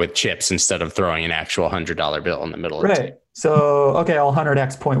poker with chips instead of throwing an actual $100 bill in the middle of it. Right. So, okay, I'll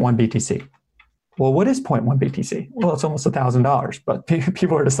 100x 0.1 BTC. Well, what is 0.1 BTC? Well, it's almost $1,000, but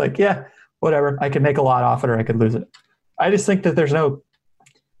people are just like, yeah, whatever. I could make a lot off it or I could lose it. I just think that there's no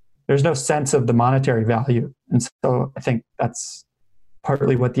sense of the monetary value. And so I think that's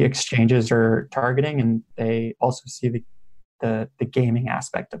partly what the exchanges are targeting. And they also see the gaming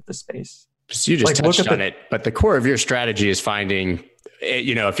aspect of the space. So you just touched on it, but the core of your strategy is finding,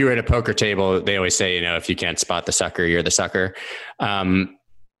 if you're at a poker table, they always say, if you can't spot the sucker, you're the sucker.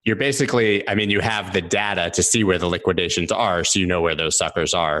 You're basically, you have the data to see where the liquidations are, so you know where those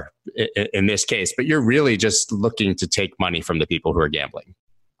suckers are in this case, but you're really just looking to take money from the people who are gambling.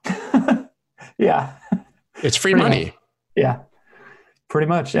 Yeah. It's free money. Yeah, pretty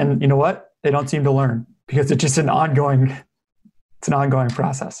much. And you know what? They don't seem to learn because it's just an ongoing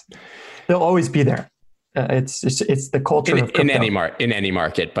process. They'll always be there. It's the culture of crypto. in any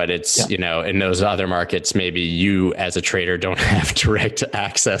market, but it's in those other markets, maybe you as a trader don't have direct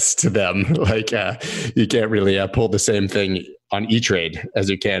access to them. Like you can't really pull the same thing on E-Trade as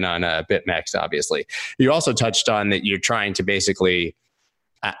you can on BitMEX. Obviously, you also touched on that you're trying to basically.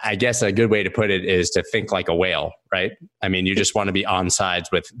 I guess a good way to put it is to think like a whale, right? You just want to be on sides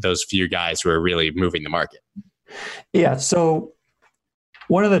with those few guys who are really moving the market. Yeah. So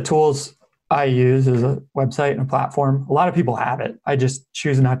one of the tools I use is a website and a platform. A lot of people have it. I just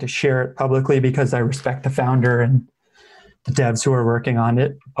choose not to share it publicly because I respect the founder and the devs who are working on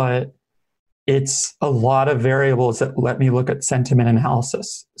it. But it's a lot of variables that let me look at sentiment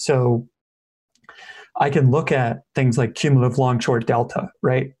analysis. So I can look at things like cumulative long short delta,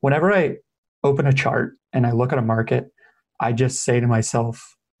 right? Whenever I open a chart and I look at a market, I just say to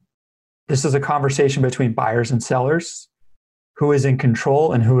myself, this is a conversation between buyers and sellers, who is in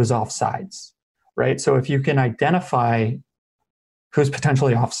control and who is off sides, right? So if you can identify who's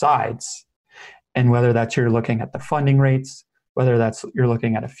potentially off sides, and whether that's you're looking at the funding rates, whether that's you're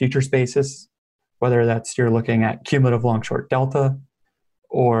looking at a futures basis, whether that's you're looking at cumulative long short delta,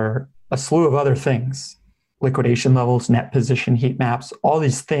 or a slew of other things, liquidation levels, net position heat maps, all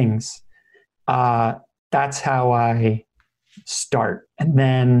these things, that's how I start. And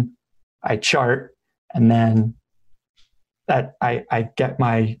then I chart, and then that I get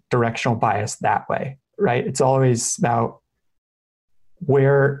my directional bias that way, right? It's always about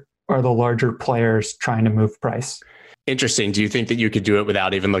where are the larger players trying to move price. Interesting. Do you think that you could do it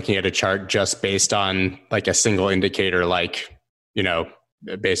without even looking at a chart, just based on like a single indicator, like,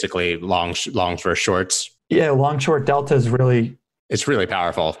 basically longs versus shorts? Yeah, long short delta is it's really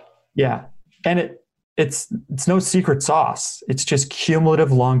powerful. Yeah. And it's no secret sauce. It's just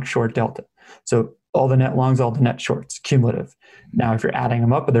cumulative long short delta. So all the net longs, all the net shorts, cumulative. Now, if you're adding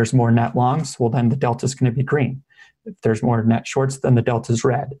them up, but there's more net longs, well, then the delta is going to be green. If there's more net shorts, then the delta is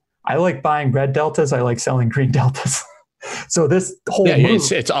red. I like buying red deltas. I like selling green deltas. So this whole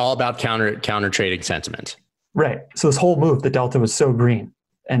move, it's all about counter trading sentiment. Right. So this whole move, the delta was so green,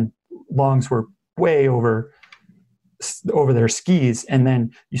 and longs were way over their skis. And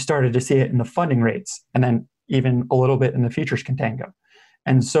then you started to see it in the funding rates, and then even a little bit in the futures contango.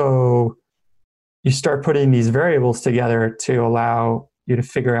 And so you start putting these variables together to allow you to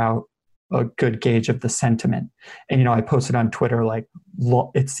figure out a good gauge of the sentiment. And, I posted on Twitter, like,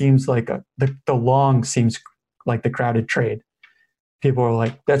 it seems like the long seems like the crowded trade. People are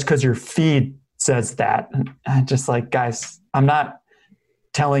like, that's because your feed says that. And I'm just like, guys, I'm not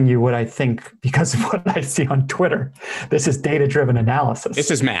telling you what I think because of what I see on Twitter. This is data-driven analysis. This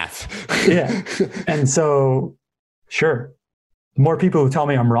is math. Yeah. And so, sure. The more people who tell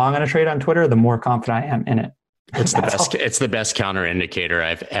me I'm wrong on a trade on Twitter, the more confident I am in it. It's the best. It's the best counter indicator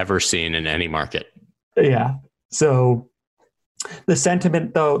I've ever seen in any market. Yeah. So the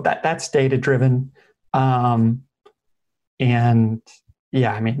sentiment, though, that's data driven, and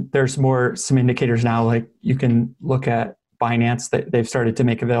yeah, there's some indicators now. Like you can look at Binance that they've started to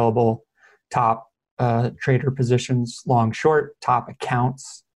make available top trader positions, long, short, top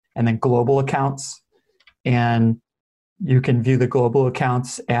accounts, and then global accounts, and you can view the global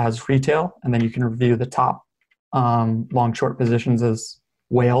accounts as retail, and then you can review the top long short positions as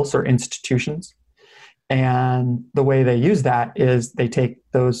whales or institutions. And the way they use that is they take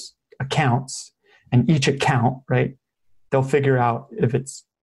those accounts, and each account, right, they'll figure out if it's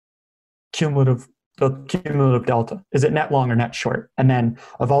the cumulative delta. Is it net long or net short? And then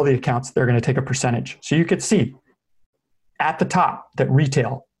of all the accounts, they're going to take a percentage. So you could see at the top that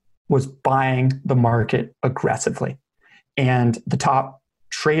retail was buying the market aggressively. And the top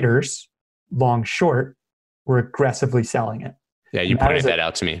traders, long short, were aggressively selling it. Yeah, you pointed that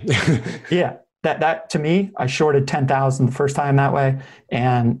out to me. Yeah, that to me, I shorted 10,000 the first time that way,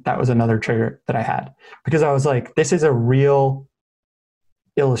 and that was another trader that I had because I was like, this is a real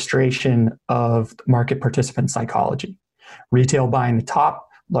illustration of market participant psychology. Retail buying the top,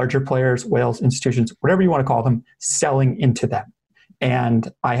 larger players, whales, institutions, whatever you want to call them, selling into them.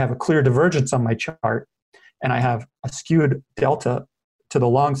 And I have a clear divergence on my chart, and I have a skewed delta to the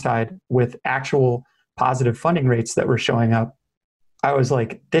long side with actual positive funding rates that were showing up. I was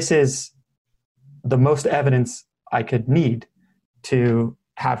like, this is the most evidence I could need to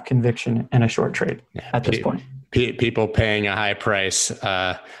have conviction in a short trade at this point. People paying a high price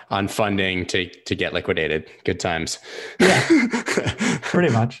on funding to get liquidated. Good times. Yeah,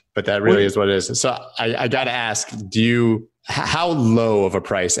 pretty much. But that really is what it is. So I got to ask, how low of a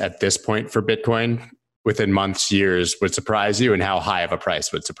price at this point for Bitcoin within months, years would surprise you, and how high of a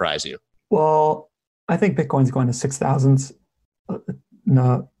price would surprise you? Well, I think Bitcoin's going to 6,000s.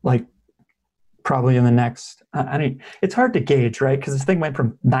 No, like probably in the next, I mean, it's hard to gauge, right? Because this thing went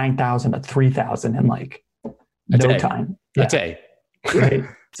from 9,000 to 3,000 in like no time. A day. Right.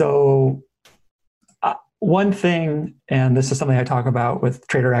 So one thing, and this is something I talk about with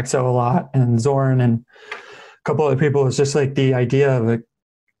Trader XO a lot and Zorn and a couple other people, is just like the idea of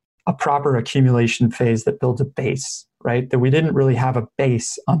a proper accumulation phase that builds a base, right? That we didn't really have a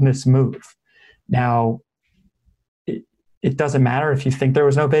base on this move. Now, it doesn't matter if you think there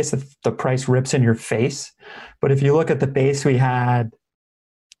was no base, if the price rips in your face. But if you look at the base we had,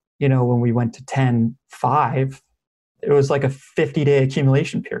 when we went to 10.5, it was like a 50-day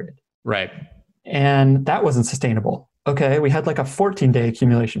accumulation period. Right. And that wasn't sustainable. Okay, we had like a 14-day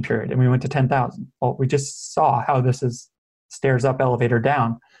accumulation period and we went to 10,000. Well, we just saw how this is stairs up, elevator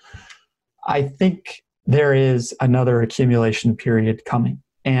down. I think there is another accumulation period coming.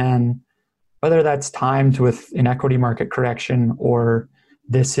 And whether that's timed with an equity market correction or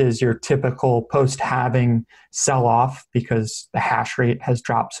this is your typical post-halving sell-off because the hash rate has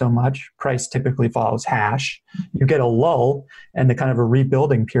dropped so much, price typically follows hash. You get a lull and the kind of a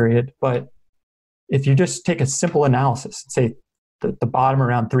rebuilding period. But if you just take a simple analysis, say the bottom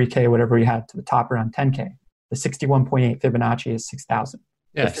around 3K, whatever you had, to the top around 10K, the 61.8 Fibonacci is 6,000.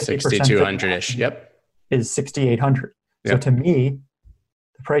 Yeah, 6,200-ish. Yep. Is 6,800. Yep. So to me,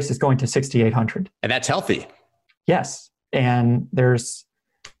 the price is going to 6,800. And that's healthy. Yes. And there's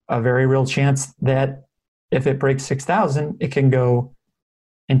a very real chance that if it breaks 6,000, it can go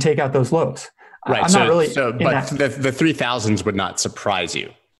and take out those lows. Right. I'm not really but the 3,000s would not surprise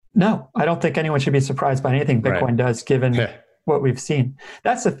you. No, I don't think anyone should be surprised by anything Bitcoin does, given what we've seen.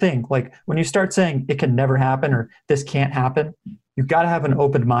 That's the thing. Like when you start saying it can never happen or this can't happen, you've got to have an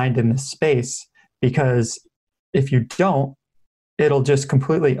open mind in this space, because if you don't, it'll just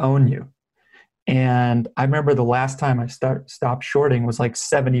completely own you. And I remember the last time I stopped shorting was like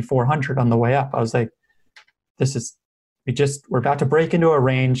 7,400 on the way up. I was like, we're about to break into a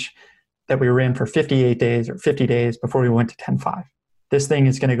range that we were in for 58 days or 50 days before we went to 10.5. This thing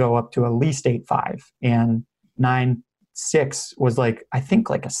is going to go up to at least 8.5, and 9.6 was like, I think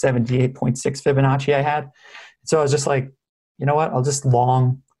like a 78.6 Fibonacci I had. So I was just like, you know what? I'll just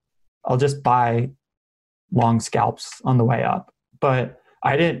buy long scalps on the way up. But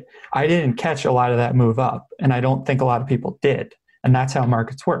I didn't catch a lot of that move up, and I don't think a lot of people did. And that's how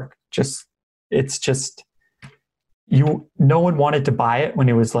markets work. No one wanted to buy it when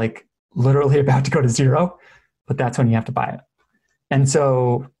it was like literally about to go to zero, but that's when you have to buy it. And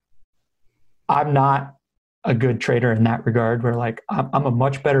so I'm not a good trader in that regard, where like I'm a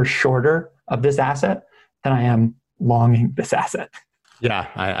much better shorter of this asset than I am longing this asset. Yeah,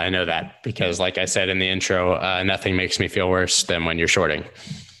 I know that, because like I said in the intro, nothing makes me feel worse than when you're shorting.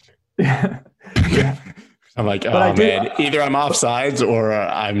 Yeah. I'm like, man, either I'm off sides or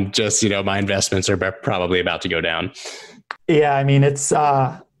I'm just, my investments are probably about to go down. Yeah, I mean, it's,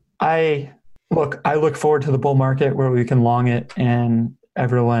 I look forward to the bull market where we can long it and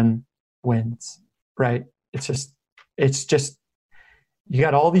everyone wins, right? It's just, you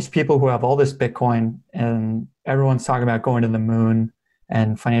got all these people who have all this Bitcoin and everyone's talking about going to the moon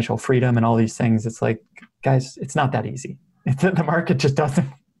and financial freedom and all these things. It's like, guys, it's not that easy. The market just doesn't.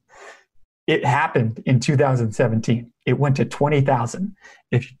 It happened in 2017. It went to 20,000.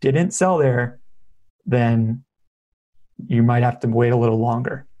 If you didn't sell there, then you might have to wait a little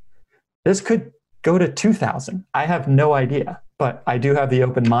longer. This could go to 2,000. I have no idea, but I do have the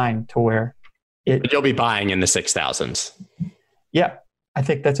open mind to where But you'll be buying in the 6,000s. Yeah, I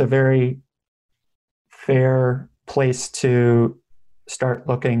think that's a very fair place to start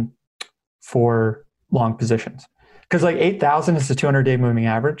looking for long positions. Because like 8,000 is the 200-day moving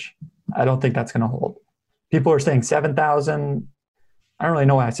average. I don't think that's going to hold. People are saying 7,000. I don't really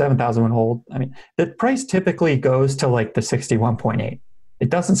know why 7,000 would hold. I mean, the price typically goes to like the 61.8. It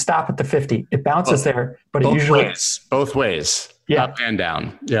doesn't stop at the 50. It bounces there, but it usually both ways, yeah, up and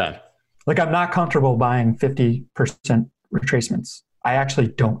down. Yeah. Like I'm not comfortable buying 50% retracements. I actually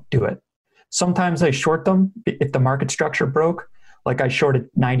don't do it. Sometimes I short them if the market structure broke. Like I shorted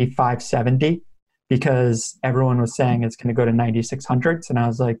 95.70 because everyone was saying it's going to go to 9600s, and I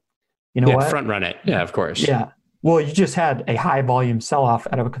was like, you know what? Front run it. Yeah, of course. Yeah. Well, you just had a high volume sell off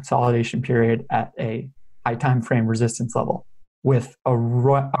out of a consolidation period at a high time frame resistance level with a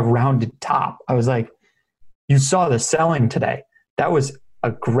rounded top. I was like, you saw the selling today. That was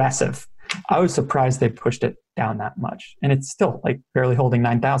aggressive. I was surprised they pushed it down that much, and it's still like barely holding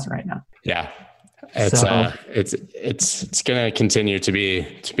 9,000 right now. Yeah, it's going to continue to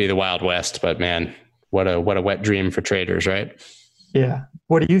be the Wild West. But man, what a wet dream for traders, right? Yeah.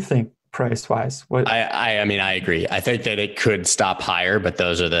 What do you think price wise? I mean, I agree. I think that it could stop higher, but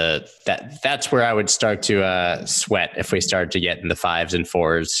those are that's where I would start to sweat if we start to get in the 5s and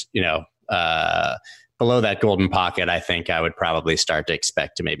 4s. Below that golden pocket, I think I would probably start to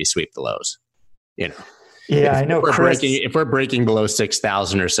expect to maybe sweep the lows. Yeah, I know. If we're breaking below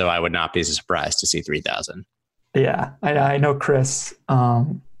 6,000 or so, I would not be surprised to see 3,000. Yeah, I know Chris,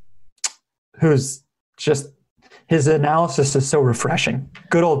 who's just, his analysis is so refreshing.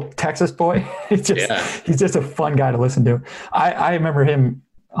 Good old Texas boy. He's just a fun guy to listen to. I remember him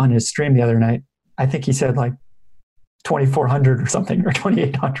on his stream the other night. I think he said like 2,400 or something, or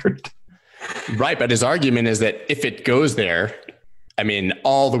 2,800. Right. But his argument is that if it goes there, I mean,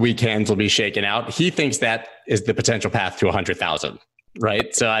 all the weak hands will be shaken out. He thinks that is the potential path to 100,000.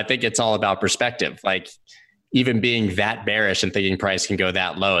 Right. So I think it's all about perspective. Like even being that bearish and thinking price can go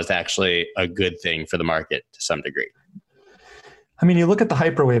that low is actually a good thing for the market to some degree. I mean, you look at the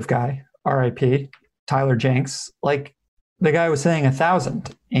hyperwave guy, RIP, Tyler Jenks, like the guy was saying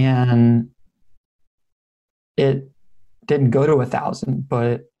 1,000 and it didn't go to 1,000,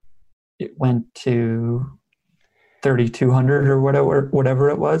 but it went to 3,200 or whatever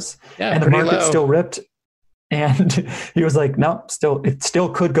it was. Yeah, and the market still ripped. And he was like, no, it still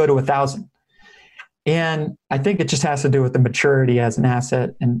could go to 1,000. And I think it just has to do with the maturity as an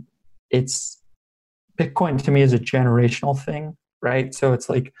asset. And Bitcoin to me is a generational thing, right? So it's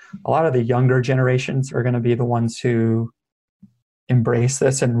like a lot of the younger generations are going to be the ones who embrace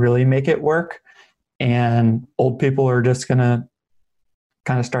this and really make it work. And old people are just going to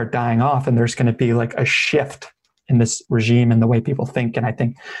kind of start dying off, and there's going to be like a shift in this regime and the way people think. And I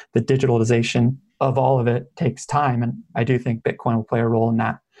think the digitalization of all of it takes time. And I do think Bitcoin will play a role in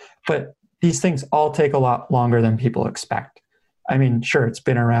that. But these things all take a lot longer than people expect. I mean, sure, it's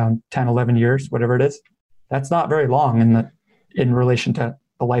been around 10, 11 years, whatever it is. That's not very long in relation to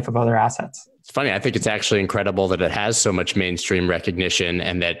the life of other assets. It's funny. I think it's actually incredible that it has so much mainstream recognition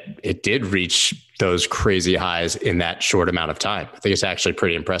and that it did reach those crazy highs in that short amount of time. I think it's actually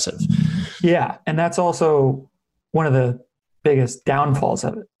pretty impressive. Yeah. And that's also one of the biggest downfalls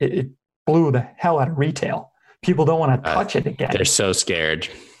of it. It blew the hell out of retail. People don't want to touch it again. They're so scared.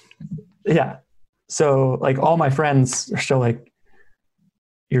 Yeah. So like all my friends are still like,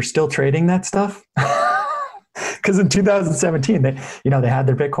 you're still trading that stuff? Because in 2017, they had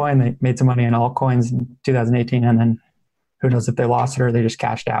their Bitcoin, they made some money in altcoins in 2018, and then who knows if they lost it or they just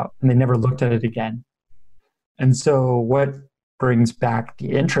cashed out and they never looked at it again. And so what brings back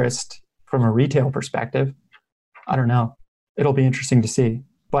the interest from a retail perspective? I don't know. It'll be interesting to see.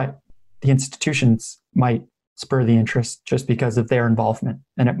 But the institutions might spur the interest just because of their involvement,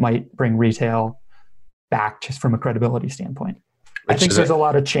 and it might bring retail back just from a credibility standpoint. I think there's a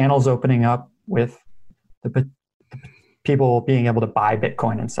lot of channels opening up with the people being able to buy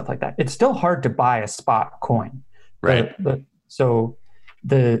Bitcoin and stuff like that. It's still hard to buy a spot coin. Right. So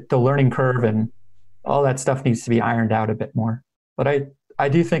the learning curve and all that stuff needs to be ironed out a bit more. But I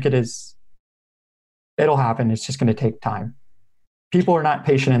do think it'll happen. It's just going to take time. People are not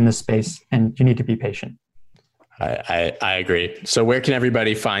patient in this space, and you need to be patient. I agree. So where can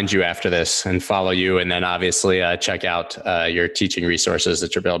everybody find you after this and follow you, and then obviously check out your teaching resources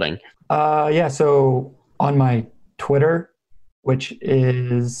that you're building? So on my Twitter, which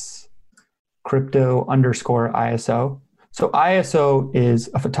is crypto_ISO. So ISO is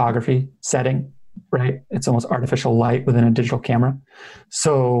a photography setting, right? It's almost artificial light within a digital camera.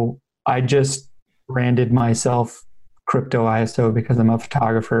 So I just branded myself CryptoISO because I'm a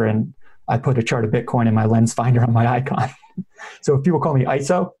photographer, and I put a chart of Bitcoin in my lens finder on my icon. So if people call me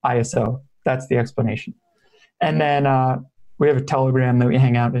ISO, that's the explanation. And then we have a Telegram that we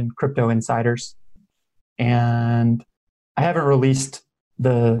hang out in, Crypto Insiders. and I haven't released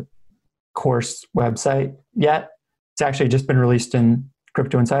the course website yet. It's actually just been released in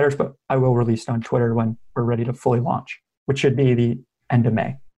Crypto Insiders, but I will release it on Twitter when we're ready to fully launch, which should be the end of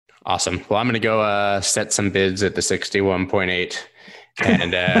May. Awesome. Well, I'm going to go set some bids at the 61.8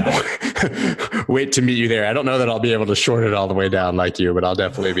 and wait to meet you there. I don't know that I'll be able to short it all the way down like you, but I'll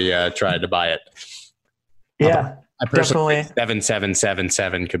definitely be trying to buy it. Yeah, I personally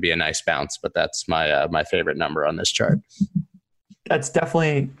 7777 could be a nice bounce, but that's my favorite number on this chart. That's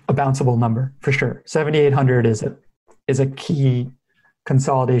definitely a bounceable number for sure. 7,800 is a key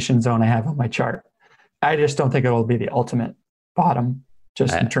consolidation zone I have on my chart. I just don't think it will be the ultimate bottom,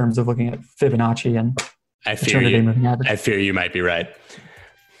 just in terms of looking at Fibonacci and I fear you might be right.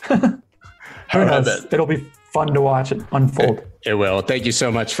 Who knows? It'll be fun to watch it unfold. It will. Thank you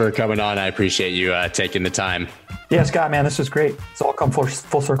so much for coming on. I appreciate you taking the time. Yeah, Scott, man, this was great. It's all come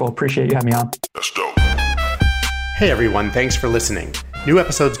full circle. Appreciate you having me on. Let's go. Hey everyone, thanks for listening. New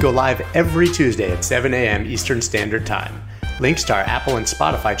episodes go live every Tuesday at 7 a.m. Eastern Standard Time. Links to our Apple and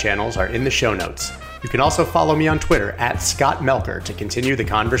Spotify channels are in the show notes. You can also follow me on Twitter @ScottMelker to continue the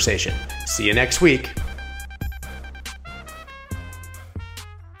conversation. See you next week.